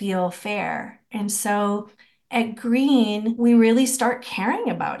doesn't feel fair. And so at green, we really start caring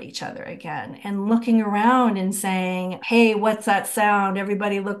about each other again and looking around and saying, hey, what's that sound?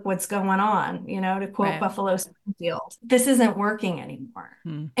 Everybody look what's going on, to quote Right. Buffalo Springfield. This isn't working anymore.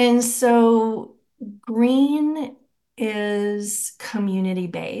 Hmm. And so green is community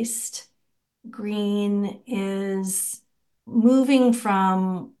based. Green is moving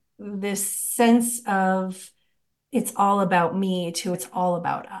from this sense of it's all about me to it's all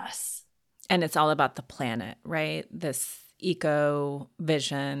about us. And it's all about the planet, right? This eco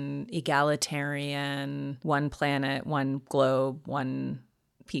vision, egalitarian, one planet, one globe, one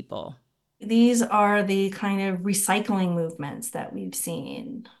people. These are the kind of recycling movements that we've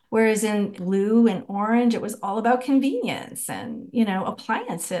seen. Whereas in blue and orange, it was all about convenience and,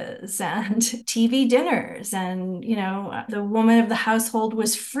 appliances and TV dinners. And, the woman of the household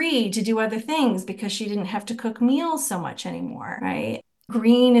was free to do other things because she didn't have to cook meals so much anymore, right?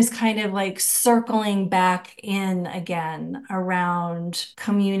 Green is kind of like circling back in again around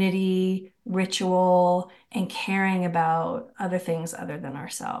community, ritual, and caring about other things other than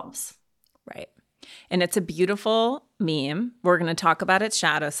ourselves. Right. And it's a beautiful meme. We're going to talk about its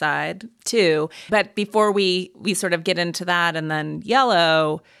shadow side too. But before we sort of get into that and then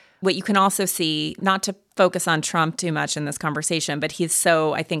yellow, what you can also see, not to focus on Trump too much in this conversation, but he's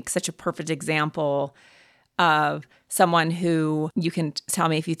so, I think, such a perfect example of someone who you can tell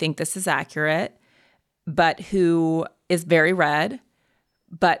me if you think this is accurate, but who is very red,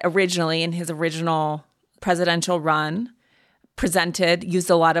 but originally in his original presidential run used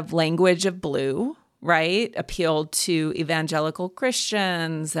a lot of language of blue, right? Appealed to evangelical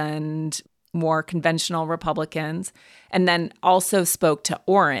Christians and more conventional Republicans, and then also spoke to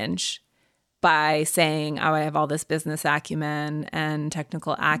orange by saying, oh, I have all this business acumen and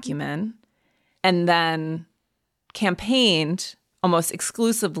technical acumen, and then campaigned almost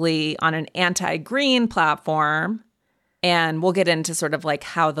exclusively on an anti-green platform. And we'll get into sort of like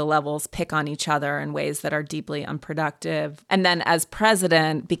how the levels pick on each other in ways that are deeply unproductive. And then as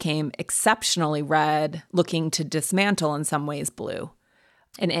president became exceptionally red, looking to dismantle in some ways blue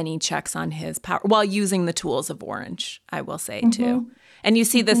and any checks on his power while using the tools of orange, I will say too. And you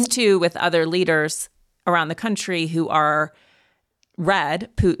see this too with other leaders around the country who are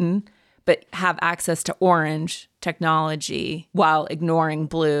red, Putin, but have access to orange technology while ignoring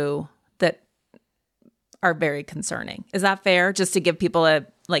blue that are very concerning. Is that fair? Just to give people a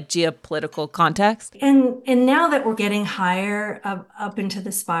like geopolitical context? And now that we're getting higher up into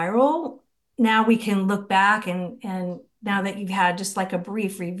the spiral, now we can look back and now that you've had just like a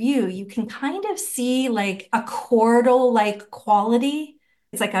brief review, you can kind of see like a chordal like quality.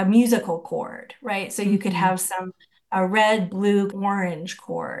 It's like a musical chord, right? So you could have a red, blue, orange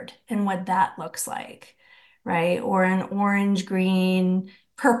chord and what that looks like, right? Or an orange, green,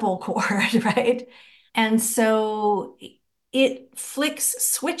 purple chord, right? And so it flicks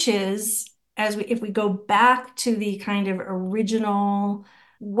switches if we go back to the kind of original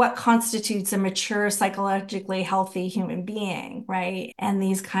what constitutes a mature psychologically healthy human being, right? And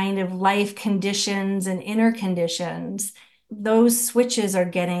these kind of life conditions and inner conditions, those switches are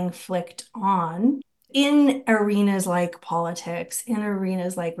getting flicked on in arenas like politics, in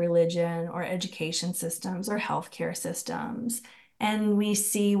arenas like religion or education systems or healthcare systems. And we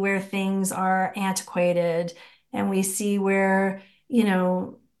see where things are antiquated and we see where,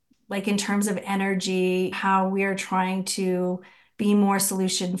 like in terms of energy, how we are trying to be more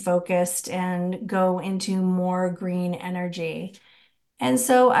solution focused and go into more green energy. And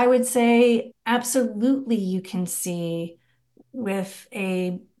so I would say, absolutely, you can see with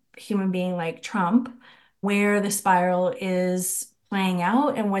a human being like Trump where the spiral is playing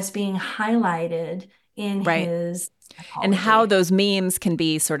out and what's being highlighted in Right. his And how psychology. those memes can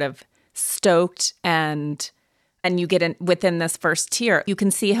be sort of stoked and you get in within this first tier, you can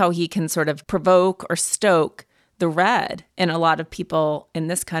see how he can sort of provoke or stoke the red in a lot of people in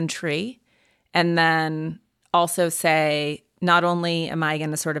this country. And then also say, not only am I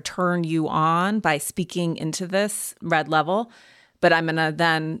going to sort of turn you on by speaking into this red level, but I'm going to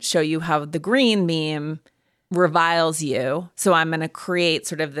then show you how the green meme reviles you. So I'm going to create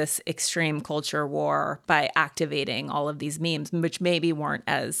sort of this extreme culture war by activating all of these memes, which maybe weren't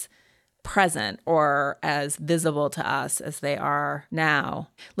as present or as visible to us as they are now.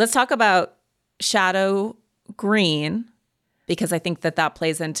 Let's talk about shadow green, because I think that that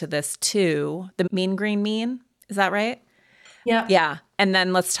plays into this too. The mean green mean, is that right? Yep. Yeah. And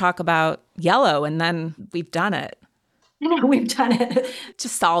then let's talk about yellow, and then we've done it. I know we've done it.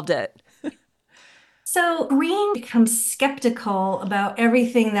 Just solved it. So green becomes skeptical about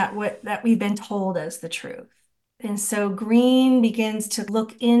everything that we've been told as the truth. And so green begins to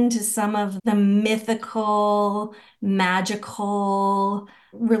look into some of the mythical, magical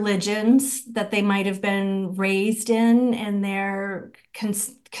religions that they might have been raised in, and they're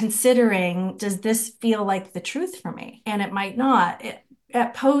considering, does this feel like the truth for me? And it might not.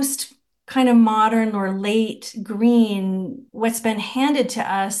 At post kind of modern or late green, what's been handed to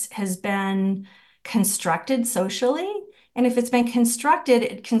us has been constructed socially. And if it's been constructed,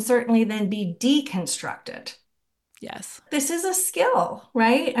 it can certainly then be deconstructed. Yes. This is a skill,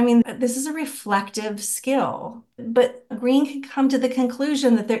 right? I mean, this is a reflective skill. But green can come to the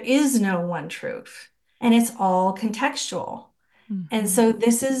conclusion that there is no one truth and it's all contextual. And so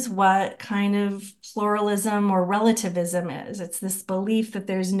this is what kind of pluralism or relativism is. It's this belief that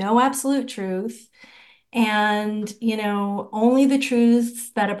there's no absolute truth and, only the truths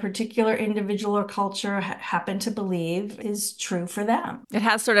that a particular individual or culture happen to believe is true for them. It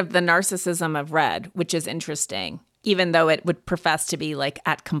has sort of the narcissism of red, which is interesting, even though it would profess to be like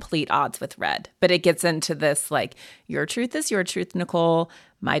at complete odds with red. But it gets into this like, your truth is your truth, Nicole.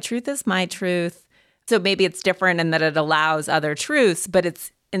 My truth is my truth. So maybe it's different in that it allows other truths, but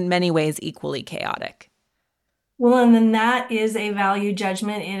it's in many ways equally chaotic. Well, and then that is a value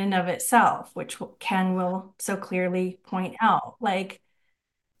judgment in and of itself, which Ken will so clearly point out. Like,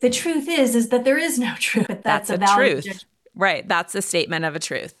 the truth is that there is no truth, but that's a value truth. judgment. Right. That's a statement of a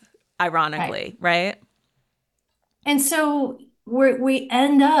truth, ironically, right? And so we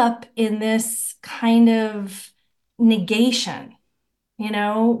end up in this kind of negation,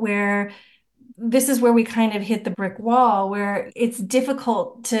 where this is where we kind of hit the brick wall, where it's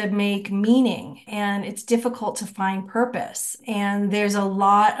difficult to make meaning and it's difficult to find purpose. And there's a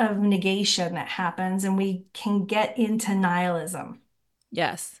lot of negation that happens, and we can get into nihilism.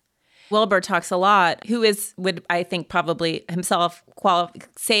 Yes. Wilbur talks a lot, would I think probably himself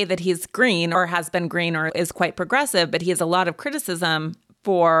say that he's green or has been green or is quite progressive, but he has a lot of criticism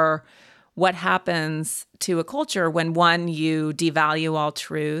for what happens to a culture when, one, you devalue all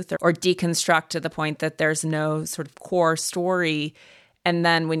truth or deconstruct to the point that there's no sort of core story. And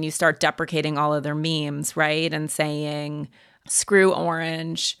then when you start deprecating all of their memes, right, and saying, screw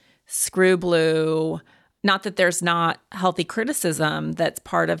orange, screw blue. Not that there's not healthy criticism that's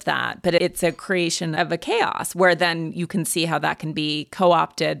part of that, but it's a creation of a chaos where then you can see how that can be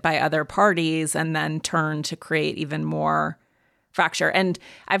co-opted by other parties and then turn to create even more fracture. And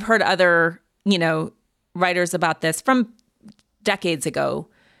I've heard other, writers about this from decades ago,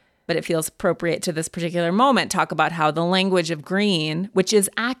 but it feels appropriate to this particular moment, talk about how the language of green, which is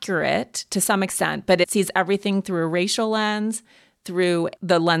accurate to some extent, but it sees everything through a racial lens, through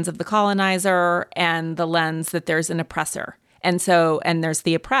the lens of the colonizer and the lens that there's an oppressor. And there's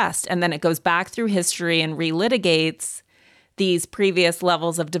the oppressed. And then it goes back through history and relitigates these previous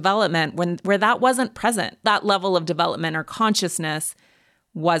levels of development where that wasn't present. That level of development or consciousness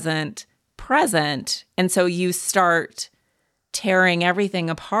wasn't present. And so you start tearing everything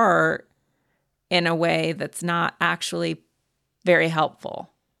apart in a way that's not actually very helpful.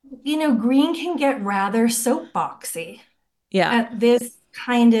 Green can get rather soapboxy. Yeah. At this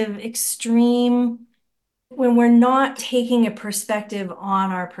kind of extreme, when we're not taking a perspective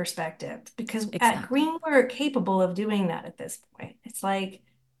on our perspective, because at green, we're capable of doing that at this point. It's like,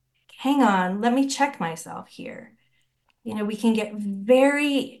 hang on, let me check myself here. We can get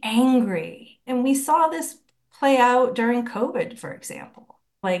very angry. And we saw this play out during COVID, for example.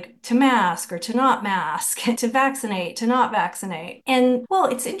 Like to mask or to not mask, to vaccinate, to not vaccinate. And well,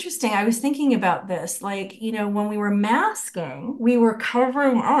 it's interesting. I was thinking about this, like, when we were masking, we were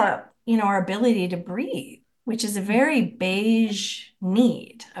covering up, our ability to breathe, which is a very beige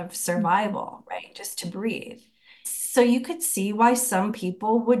need of survival, right? Just to breathe. So you could see why some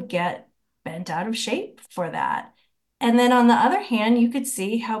people would get bent out of shape for that. And then on the other hand, you could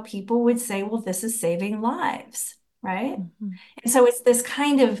see how people would say, well, this is saving lives, right? Mm-hmm. And so it's this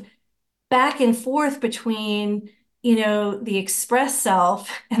kind of back and forth between, the express self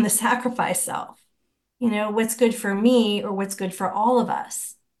and the sacrifice self. What's good for me or what's good for all of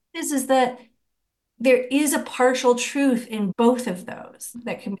us. This is that there is a partial truth in both of those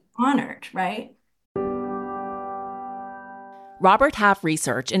that can be honored, right? Robert Half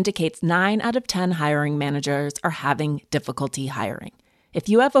research indicates 9 out of 10 hiring managers are having difficulty hiring. If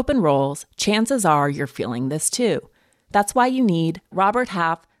you have open roles, chances are you're feeling this too. That's why you need Robert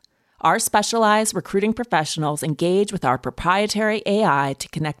Half. Our specialized recruiting professionals engage with our proprietary AI to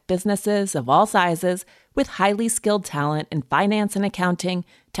connect businesses of all sizes with highly skilled talent in finance and accounting,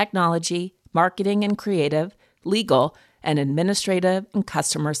 technology, marketing and creative, legal, and administrative and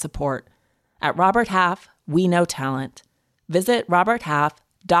customer support. At Robert Half, we know talent. Visit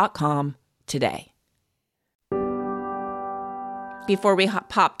roberthalf.com today. before we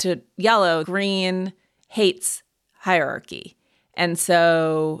pop to yellow, green hates hierarchy. And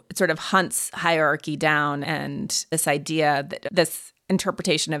so it sort of hunts hierarchy down, and this idea, that this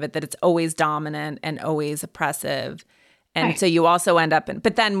interpretation of it, that it's always dominant and always oppressive. And Right. so you also end up in,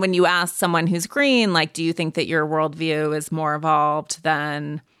 but then when you ask someone who's green, like, do you think that your worldview is more evolved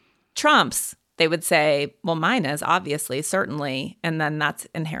than Trump's? They would say, well, mine is, obviously, certainly. And then that's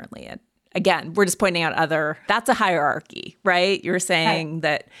inherently it. Again, we're just pointing out that's a hierarchy, right? You're saying Right.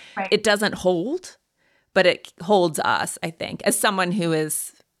 that Right. it doesn't hold, but it holds us, I think, as someone who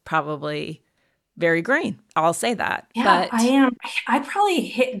is probably very green. I'll say that. Yeah, I But am. I probably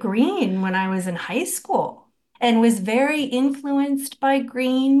hit green when I was in high school and was very influenced by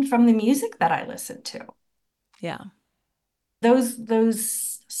green from the music that I listened to. yeah,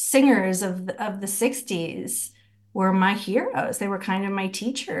 Those singers of the 60s were my heroes. They were kind of my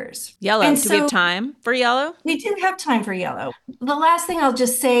teachers. yellow. And Do we have so time for yellow? we do have time for yellow. The last thing I'll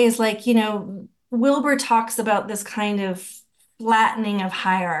just say is, like, Wilbur talks about this kind of flattening of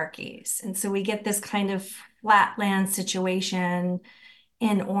hierarchies. And so we get this kind of flatland situation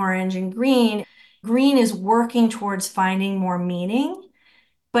in orange and green. Green is working towards finding more meaning,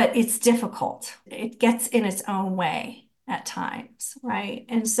 but it's difficult. It gets in its own way at times, right?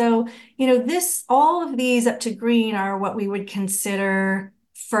 And so, all of these up to green are what we would consider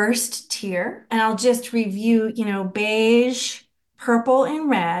first tier. And I'll just review, beige, purple, and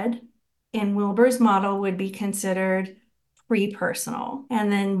red in Wilbur's model would be considered pre-personal.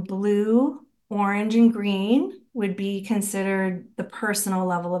 And then blue, orange, and green would be considered the personal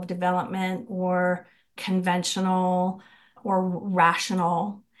level of development, or conventional, or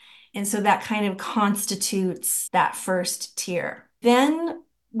rational. And so that kind of constitutes that first tier. Then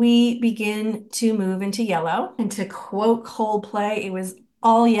we begin to move into yellow. And to quote Coldplay, it was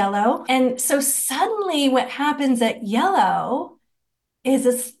all yellow. And so suddenly what happens at yellow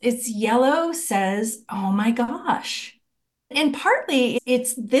is it's yellow says, oh my gosh. And partly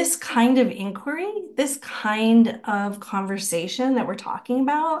it's this kind of inquiry, this kind of conversation that we're talking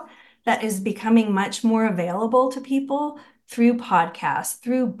about, that is becoming much more available to people through podcasts,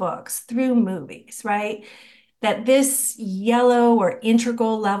 through books, through movies, right? That this yellow or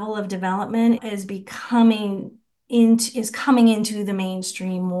integral level of development is coming into the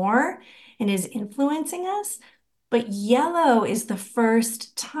mainstream more and is influencing us. But yellow is the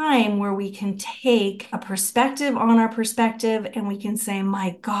first time where we can take a perspective on our perspective and we can say,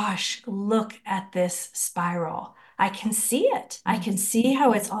 my gosh, look at this spiral. I can see it. I can see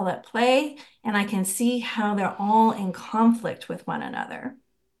how it's all at play, and I can see how they're all in conflict with one another.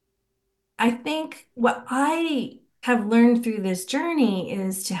 I think what I have learned through this journey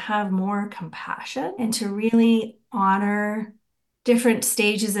is to have more compassion and to really honor different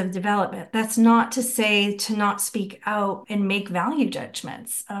stages of development. That's not to say to not speak out and make value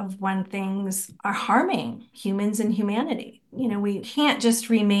judgments of when things are harming humans and humanity. We can't just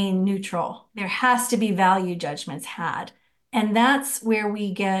remain neutral. There has to be value judgments had. And that's where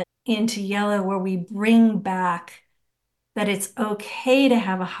we get into yellow, where we bring back that it's okay to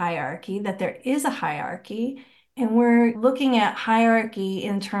have a hierarchy, that there is a hierarchy. And we're looking at hierarchy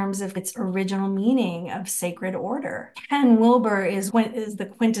in terms of its original meaning of sacred order. Ken Wilber is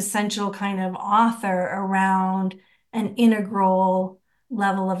the quintessential kind of author around an integral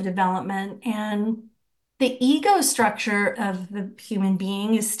level of development. And the ego structure of the human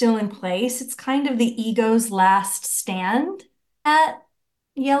being is still in place. It's kind of the ego's last stand at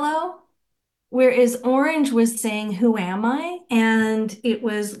yellow. Whereas orange was saying, who am I? And it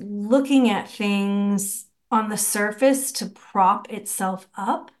was looking at things on the surface to prop itself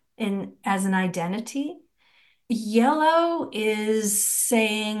up as an identity. Yellow is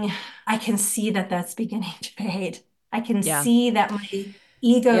saying, I can see that that's beginning to fade. I can Yeah. see that my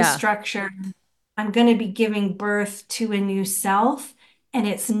ego Yeah. structure, I'm going to be giving birth to a new self, and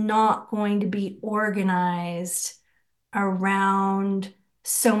it's not going to be organized around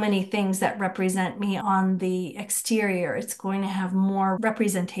so many things that represent me on the exterior. It's going to have more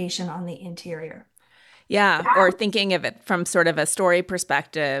representation on the interior. Yeah. Or thinking of it from sort of a story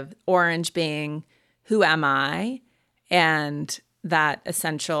perspective, orange being, who am I? And that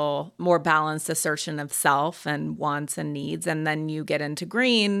essential, more balanced assertion of self and wants and needs. And then you get into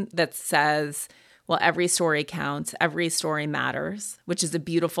green that says, well, every story counts, every story matters, which is a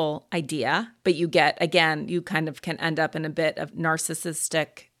beautiful idea. But you get, again, you kind of can end up in a bit of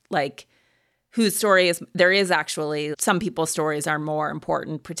narcissistic, like, whose story is, there is actually, some people's stories are more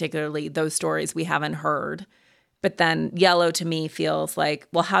important, particularly those stories we haven't heard. But then yellow to me feels like,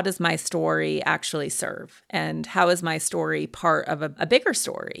 well, how does my story actually serve? And how is my story part of a bigger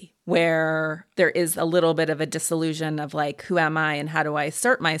story where there is a little bit of a disillusion of like, who am I and how do I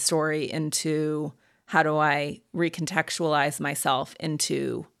assert my story into how do I recontextualize myself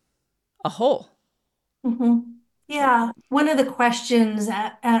into a whole? Hmm. Yeah. One of the questions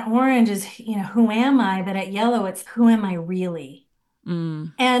at Orange is, who am I? But at Yellow, it's who am I really?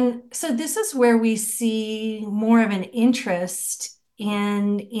 Mm, And so this is where we see more of an interest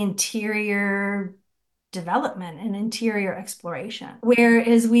in interior development and interior exploration.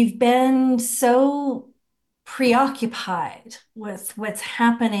 Whereas we've been so preoccupied with what's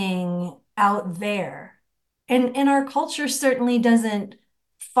happening out there. And our culture certainly doesn't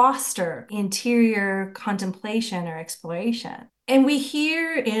foster interior contemplation or exploration. And we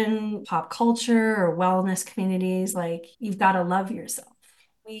hear in pop culture or wellness communities, like, you've got to love yourself.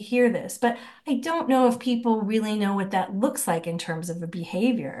 We hear this, but I don't know if people really know what that looks like in terms of a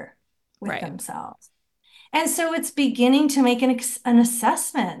behavior with right. themselves. And so it's beginning to make an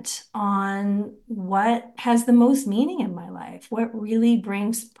assessment on what has the most meaning in my life, what really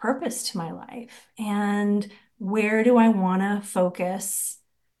brings purpose to my life, and where do I want to focus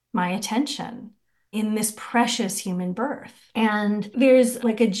my attention in this precious human birth. And there's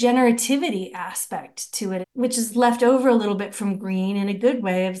like a generativity aspect to it, which is left over a little bit from green in a good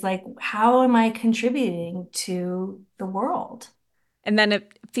way of like, how am I contributing to the world? And then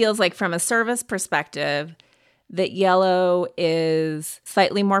it feels like, from a service perspective, that yellow is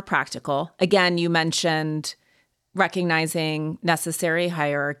slightly more practical. Again, you mentioned recognizing necessary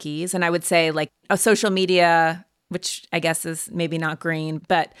hierarchies. And I would say, like, a social media, which I guess is maybe not green,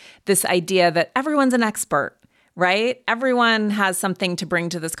 but this idea that everyone's an expert, right? Everyone has something to bring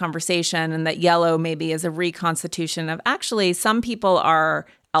to this conversation, and that yellow maybe is a reconstitution of actually some people are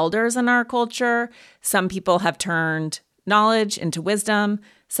elders in our culture. Some people have turned knowledge into wisdom.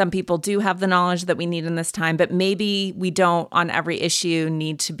 Some people do have the knowledge that we need in this time, but maybe we don't on every issue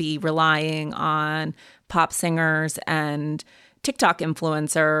need to be relying on pop singers and TikTok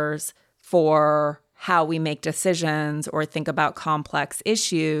influencers for how we make decisions or think about complex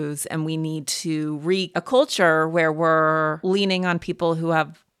issues. And we need to a culture where we're leaning on people who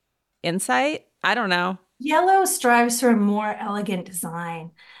have insight. I don't know. Yellow strives for a more elegant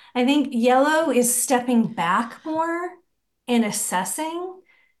design. I think yellow is stepping back more and assessing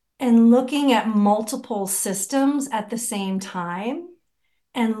and looking at multiple systems at the same time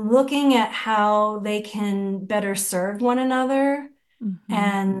and looking at how they can better serve one another Mm-hmm.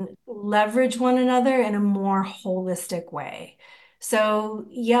 and leverage one another in a more holistic way. So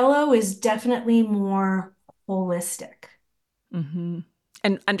yellow is definitely more holistic. Mm-hmm.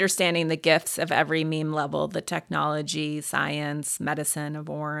 And understanding the gifts of every meme level, the technology, science, medicine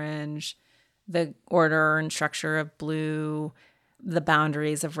of orange, the order and structure of blue, the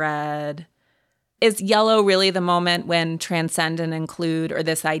boundaries of red. Is yellow really the moment when transcend and include, or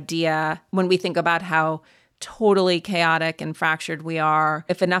this idea, when we think about how totally chaotic and fractured we are,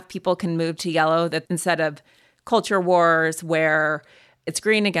 if enough people can move to yellow, that instead of culture wars where it's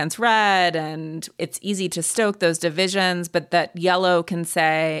green against red and it's easy to stoke those divisions, but that yellow can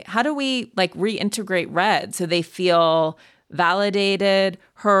say, how do we like reintegrate red so they feel validated,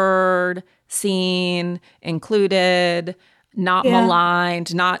 heard, seen, included, not Yeah.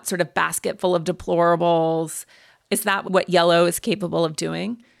 maligned, not sort of basket full of deplorables? Is that what yellow is capable of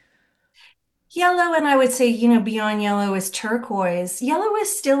doing? Yellow, and I would say, beyond yellow is turquoise. Yellow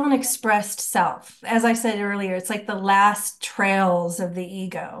is still an expressed self. As I said earlier, it's like the last trails of the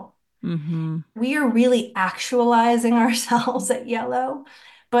ego. Mm-hmm. We are really actualizing ourselves at yellow,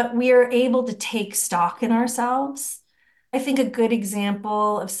 but we are able to take stock in ourselves. I think a good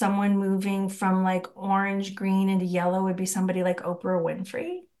example of someone moving from like orange, green into yellow would be somebody like Oprah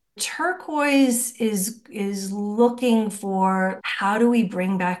Winfrey. Turquoise is looking for how do we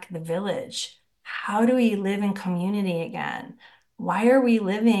bring back the village? How do we live in community again? Why are we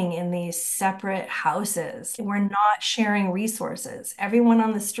living in these separate houses? We're not sharing resources. Everyone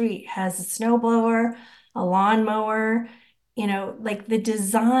on the street has a snowblower, a lawnmower. Like the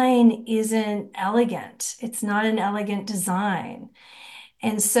design isn't elegant. It's not an elegant design.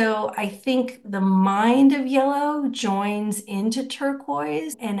 And so I think the mind of yellow joins into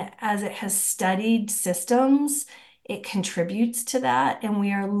turquoise. And as it has studied systems, it contributes to that. And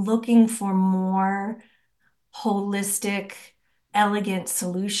we are looking for more holistic, elegant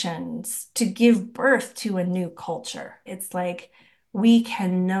solutions to give birth to a new culture. It's like we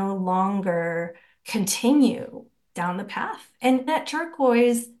can no longer continue down the path. And at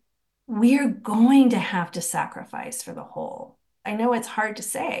turquoise, we're going to have to sacrifice for the whole. I know it's hard to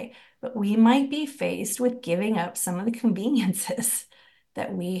say, but we might be faced with giving up some of the conveniences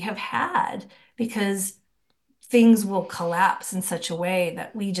that we have had because things will collapse in such a way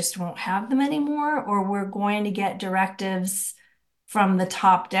that we just won't have them anymore, or we're going to get directives from the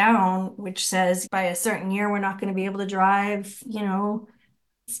top down, which says by a certain year, we're not going to be able to drive,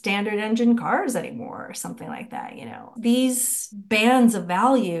 standard engine cars anymore or something like that. These bands of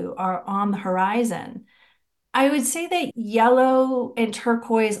value are on the horizon. I would say that yellow and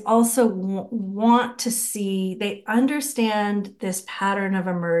turquoise also want to see, they understand this pattern of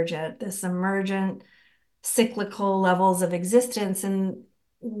this emergent cyclical levels of existence. And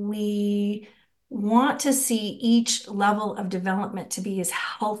we want to see each level of development to be as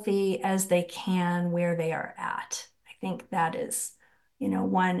healthy as they can where they are at. I think that is,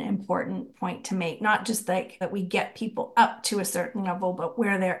 one important point to make, not just like that we get people up to a certain level, but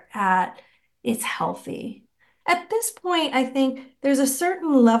where they're at, it's healthy. At this point, I think there's a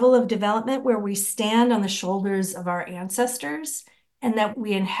certain level of development where we stand on the shoulders of our ancestors and that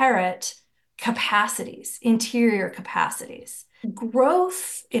we inherit capacities, interior capacities.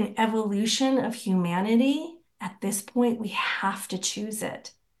 Growth and evolution of humanity, at this point, we have to choose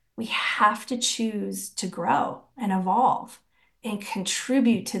it. We have to choose to grow and evolve and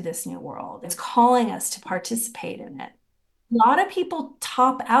contribute to this new world. It's calling us to participate in it. A lot of people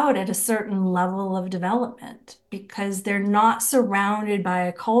top out at a certain level of development because they're not surrounded by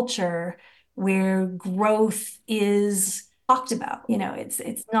a culture where growth is talked about.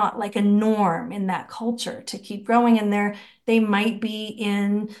 It's not like a norm in that culture to keep growing. And they might be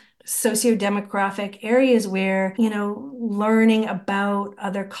in socio-demographic areas where, learning about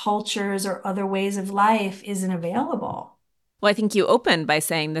other cultures or other ways of life isn't available. Well, I think you opened by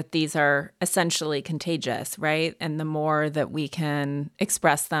saying that these are essentially contagious, right? And the more that we can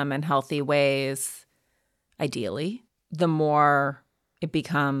express them in healthy ways, ideally, the more it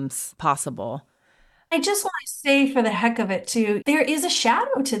becomes possible. I just want to say for the heck of it too, there is a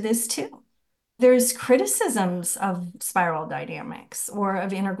shadow to this too. There's criticisms of spiral dynamics or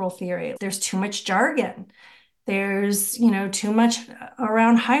of integral theory. There's too much jargon. There's, too much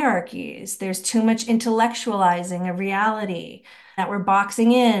around hierarchies. There's too much intellectualizing of reality that we're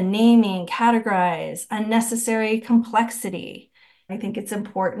boxing in, naming, categorize, unnecessary complexity. I think it's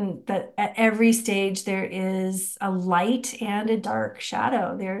important that at every stage there is a light and a dark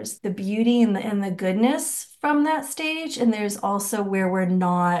shadow. There's the beauty and the goodness from that stage, and there's also where we're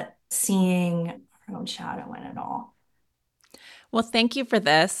not seeing our own shadow in it all. Well, thank you for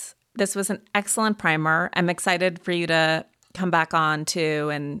this. This was an excellent primer. I'm excited for you to come back on too,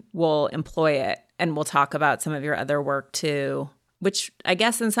 and we'll employ it and we'll talk about some of your other work too, which I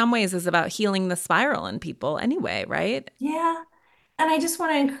guess in some ways is about healing the spiral in people anyway, right? Yeah. And I just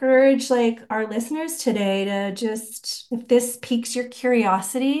want to encourage our listeners today to just, if this piques your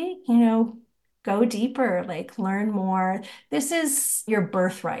curiosity, go deeper, learn more. This is your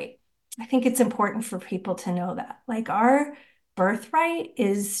birthright. I think it's important for people to know that. Our birthright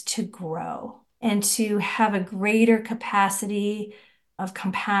is to grow and to have a greater capacity of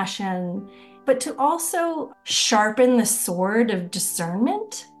compassion, but to also sharpen the sword of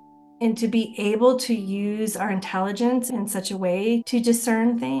discernment and to be able to use our intelligence in such a way to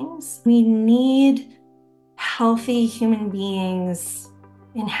discern things. We need healthy human beings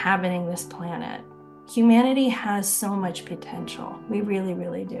inhabiting this planet. Humanity has so much potential. We really,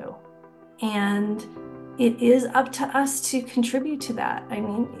 really do. And it is up to us to contribute to that. I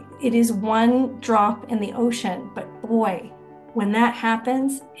mean, it is one drop in the ocean, but boy, when that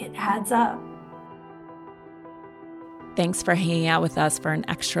happens, it adds up. Thanks for hanging out with us for an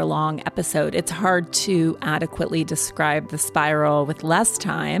extra long episode. It's hard to adequately describe the spiral with less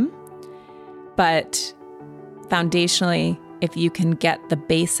time, but foundationally, if you can get the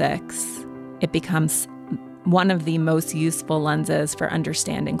basics, it becomes one of the most useful lenses for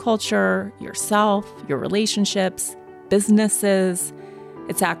understanding culture, yourself, your relationships, businesses.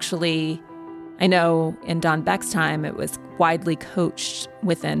 It's actually, I know in Don Beck's time, it was widely coached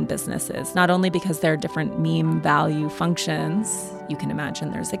within businesses, not only because there are different meme value functions. You can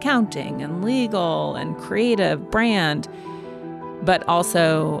imagine there's accounting and legal and creative brand, but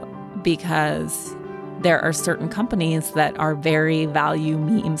also because there are certain companies that are very value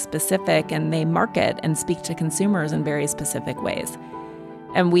meme specific and they market and speak to consumers in very specific ways.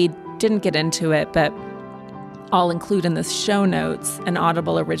 And we didn't get into it, but I'll include in the show notes an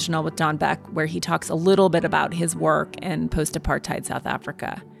Audible original with Don Beck where he talks a little bit about his work in post-apartheid South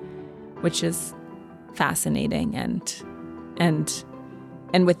Africa, which is fascinating.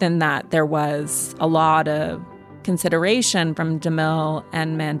 And within that, there was a lot of consideration from DeMille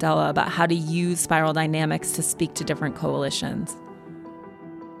and Mandela about how to use spiral dynamics to speak to different coalitions.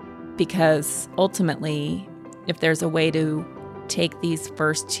 Because ultimately, if there's a way to take these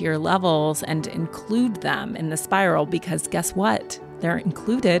first tier levels and include them in the spiral, because guess what? They're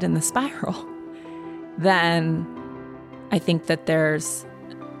included in the spiral, then I think that there's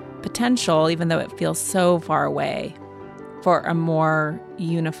potential, even though it feels so far away, for a more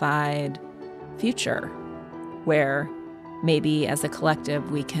unified future where maybe as a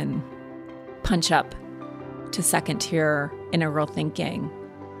collective we can punch up to second tier integral thinking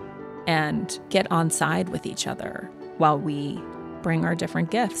and get on side with each other while we bring our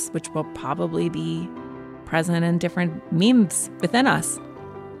different gifts, which will probably be present in different memes within us.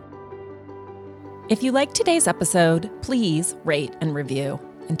 If you liked today's episode, please rate and review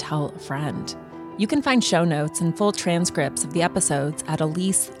and tell a friend. You can find show notes and full transcripts of the episodes at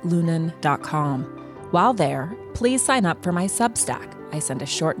eliselunan.com. While there, please sign up for my Substack. I send a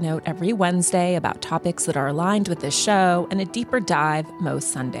short note every Wednesday about topics that are aligned with this show and a deeper dive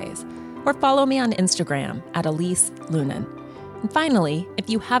most Sundays. Or follow me on Instagram at eliselunan. And finally, if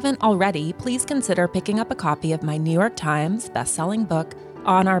you haven't already, please consider picking up a copy of my New York Times best-selling book,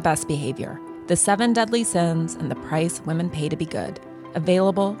 On Our Best Behavior: The 7 Deadly Sins and the Price Women Pay to Be Good,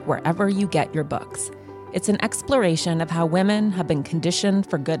 available wherever you get your books. It's an exploration of how women have been conditioned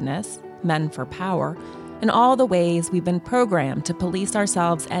for goodness, men for power, and all the ways we've been programmed to police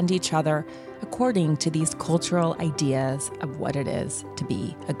ourselves and each other according to these cultural ideas of what it is to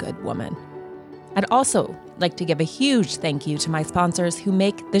be a good woman. I'd also like to give a huge thank you to my sponsors who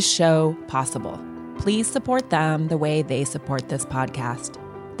make this show possible. Please support them the way they support this podcast.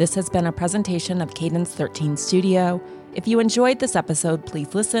 This has been a presentation of Cadence 13 Studio. If you enjoyed this episode,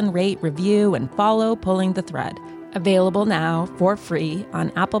 please listen, rate, review, and follow Pulling the Thread. Available now for free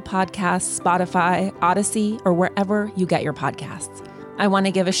on Apple Podcasts, Spotify, Odyssey, or wherever you get your podcasts. I want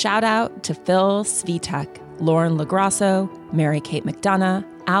to give a shout out to Phil Svitek, Lauren LaGrasso, Mary Kate McDonough,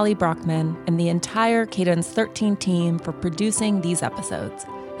 Allie Brockman, and the entire Cadence 13 team for producing these episodes,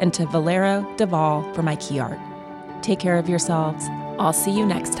 and to Valero Duvall for my key art. Take care of yourselves. I'll see you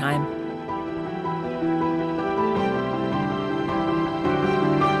next time.